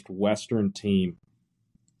the most Western team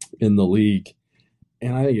in the league.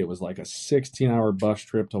 And I think it was like a 16-hour bus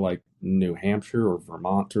trip to like New Hampshire or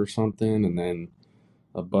Vermont or something, and then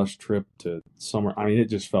a bus trip to somewhere. I mean, it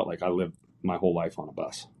just felt like I lived my whole life on a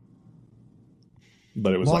bus.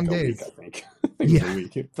 But it was long like days. A week, I think. It was a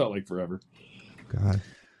week. It felt like forever. God.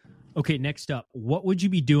 Okay, next up, what would you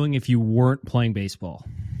be doing if you weren't playing baseball?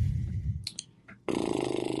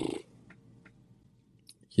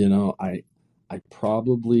 I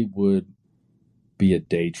probably would be a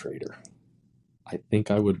day trader. I think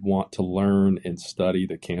I would want to learn and study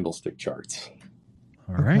the candlestick charts.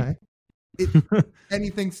 All right.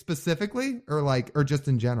 Anything specifically or just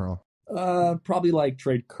in general? Probably like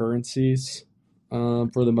trade currencies.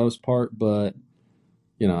 for the most part, but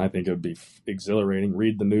I think it would be exhilarating.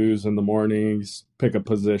 Read the news in the mornings, pick a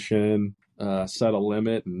position, set a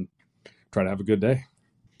limit, and try to have a good day.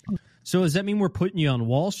 So does that mean we're putting you on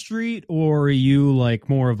Wall Street, or are you like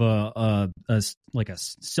more of a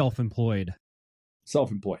self-employed?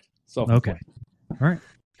 Self-employed. Okay. All right.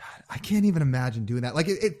 God, I can't even imagine doing that. Like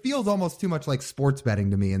it feels almost too much like sports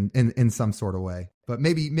betting to me in some sort of way. But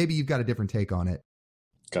maybe you've got a different take on it.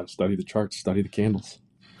 Got to study the charts, study the candles.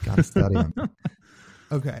 Got to study them.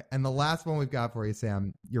 Okay, and the last one we've got for you,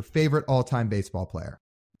 Sam, your favorite all-time baseball player.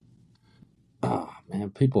 Oh, man,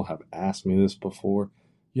 people have asked me this before.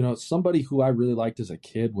 Somebody who I really liked as a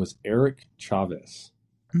kid was Eric Chavez.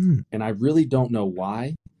 And I really don't know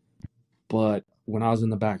why, but when I was in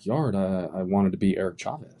the backyard, I wanted to be Eric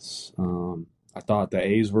Chavez. I thought the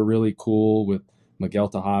A's were really cool with Miguel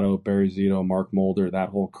Tejada, Barry Zito, Mark Mulder, that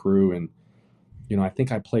whole crew. And I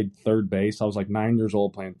think I played third base. I was like 9 years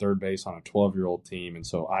old playing third base on a 12-year-old team, and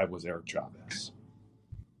so I was Eric Chavez.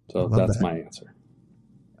 So that's my answer.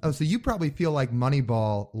 Oh, so you probably feel like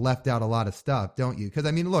Moneyball left out a lot of stuff, don't you? Because,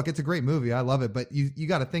 I mean, look, it's a great movie. I love it. But you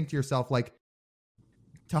got to think to yourself, like,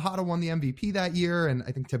 Tejada won the MVP that year, and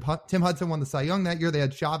I think Tim Hudson won the Cy Young that year. They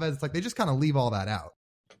had Chavez. It's like they just kind of leave all that out.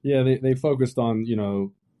 Yeah, they focused on,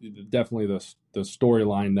 definitely the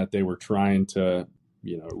storyline that they were trying to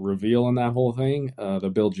reveal in that whole thing, the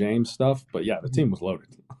Bill James stuff. But yeah, the team was loaded.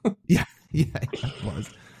 yeah, it was.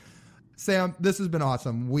 Sam, this has been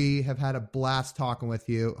awesome. We have had a blast talking with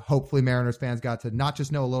you. Hopefully Mariners fans got to not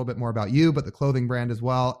just know a little bit more about you, but the clothing brand as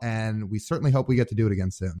well. And we certainly hope we get to do it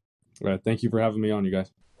again soon. All right. Thank you for having me on, you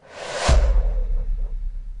guys.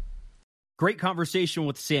 Great conversation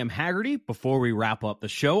with Sam Haggerty. Before we wrap up the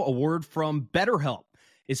show, a word from BetterHelp.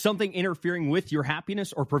 Is something interfering with your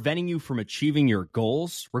happiness or preventing you from achieving your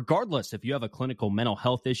goals? Regardless if you have a clinical mental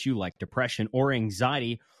health issue like depression or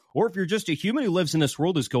anxiety, or if you're just a human who lives in this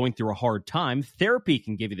world who's going through a hard time, therapy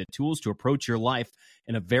can give you the tools to approach your life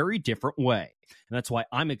in a very different way. And that's why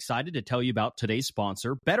I'm excited to tell you about today's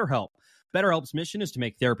sponsor, BetterHelp. BetterHelp's mission is to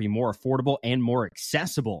make therapy more affordable and more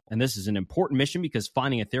accessible. And this is an important mission because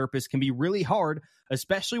finding a therapist can be really hard,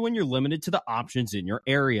 especially when you're limited to the options in your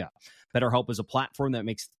area. BetterHelp is a platform that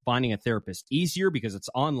makes finding a therapist easier because it's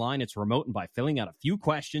online, it's remote, and by filling out a few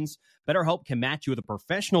questions, BetterHelp can match you with a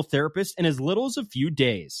professional therapist in as little as a few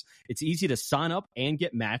days. It's easy to sign up and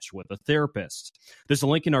get matched with a therapist. There's a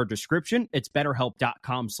link in our description. It's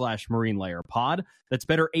betterhelp.com/marinelayerpod. That's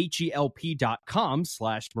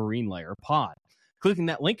betterhelp.com/marinelayerpod. Clicking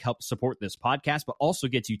that link helps support this podcast, but also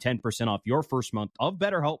gets you 10% off your first month of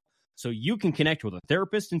BetterHelp, so you can connect with a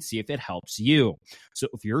therapist and see if it helps you. So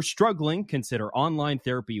if you're struggling, consider online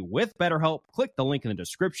therapy with BetterHelp. Click the link in the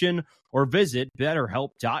description or visit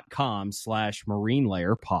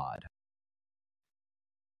betterhelp.com/marinelayerpod.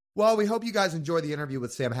 Well, we hope you guys enjoyed the interview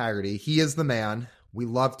with Sam Haggerty. He is the man. We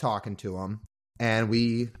love talking to him, and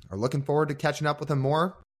we are looking forward to catching up with him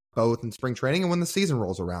more, both in spring training and when the season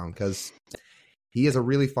rolls around, because he is a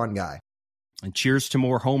really fun guy. And cheers to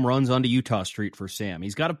more home runs onto Utah Street for Sam.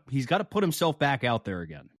 He's got to put himself back out there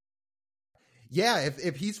again. Yeah,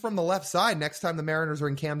 if he's from the left side next time the Mariners are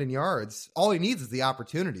in Camden Yards, all he needs is the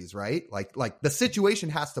opportunities, right? Like the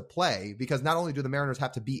situation has to play, because not only do the Mariners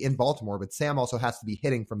have to be in Baltimore, but Sam also has to be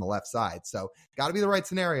hitting from the left side. So got to be the right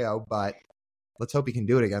scenario, but let's hope he can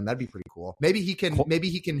do it again. That'd be pretty cool. Maybe he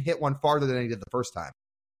can hit one farther than he did the first time.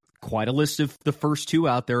 Quite a list of the first two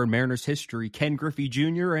out there in Mariners history: Ken Griffey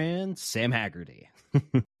Jr. and Sam Haggerty.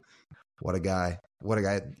 What a guy.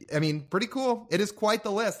 I mean, pretty cool. It is quite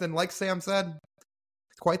the list. And like Sam said,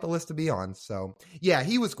 it's quite the list to be on. So yeah,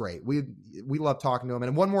 he was great. We love talking to him.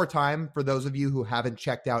 And one more time, for those of you who haven't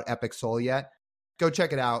checked out Epic Soul yet, go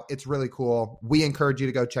check it out. It's really cool. We encourage you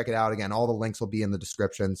to go check it out. Again, all the links will be in the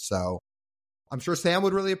description. So I'm sure Sam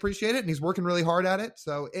would really appreciate it, and he's working really hard at it.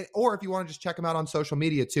 Or if you want to just check him out on social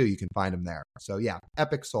media too, you can find him there. So yeah,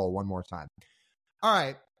 Epic Soul one more time. All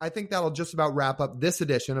right. I think that'll just about wrap up this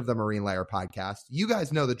edition of the Marine Layer podcast. You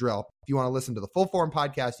guys know the drill. If you want to listen to the full form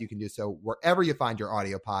podcast, you can do so wherever you find your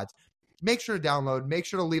audio pods. Make sure to download. Make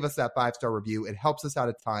sure to leave us that 5-star review. It helps us out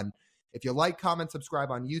a ton. If you like, comment, subscribe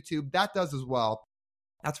on YouTube, that does as well.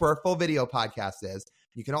 That's where our full video podcast is.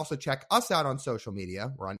 You can also check us out on social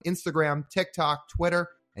media. We're on Instagram, TikTok, Twitter,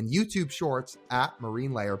 and YouTube Shorts at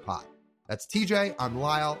Marine Layer Pod. That's TJ. I'm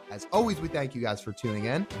Lyle. As always, we thank you guys for tuning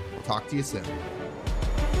in. We'll talk to you soon.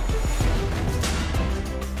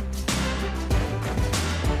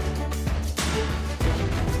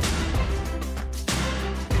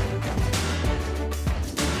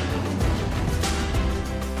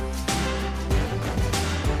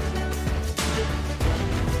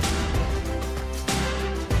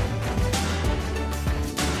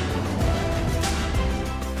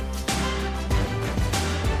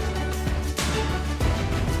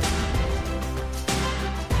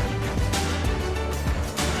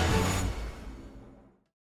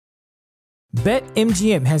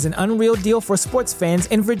 BetMGM has an unreal deal for sports fans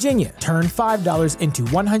in Virginia. Turn $5 into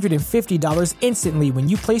 $150 instantly when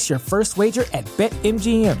you place your first wager at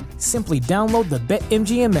BetMGM. Simply download the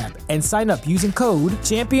BetMGM app and sign up using code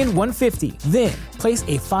Champion150. Then, place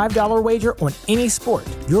a $5 wager on any sport.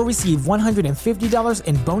 You'll receive $150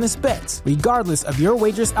 in bonus bets, regardless of your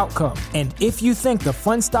wager's outcome. And if you think the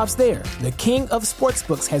fun stops there, the King of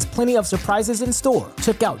Sportsbooks has plenty of surprises in store.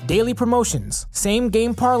 Check out daily promotions,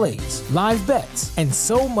 same-game parlays, live bets, and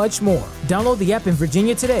so much more. Download the app in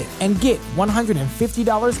Virginia today and get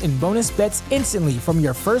 $150 in bonus bets instantly from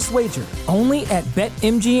your first wager. Only at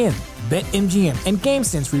BetMGM. BetMGM and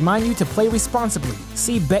GameSense remind you to play responsibly.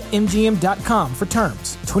 See BetMGM.com for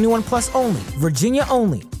terms. 21 plus only. Virginia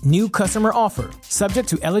only. New customer offer. Subject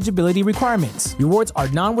to eligibility requirements. Rewards are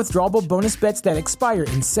non-withdrawable bonus bets that expire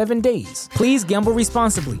in 7 days. Please gamble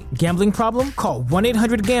responsibly. Gambling problem? Call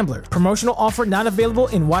 1-800-GAMBLER. Promotional offer not available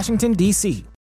in Washington, D.C.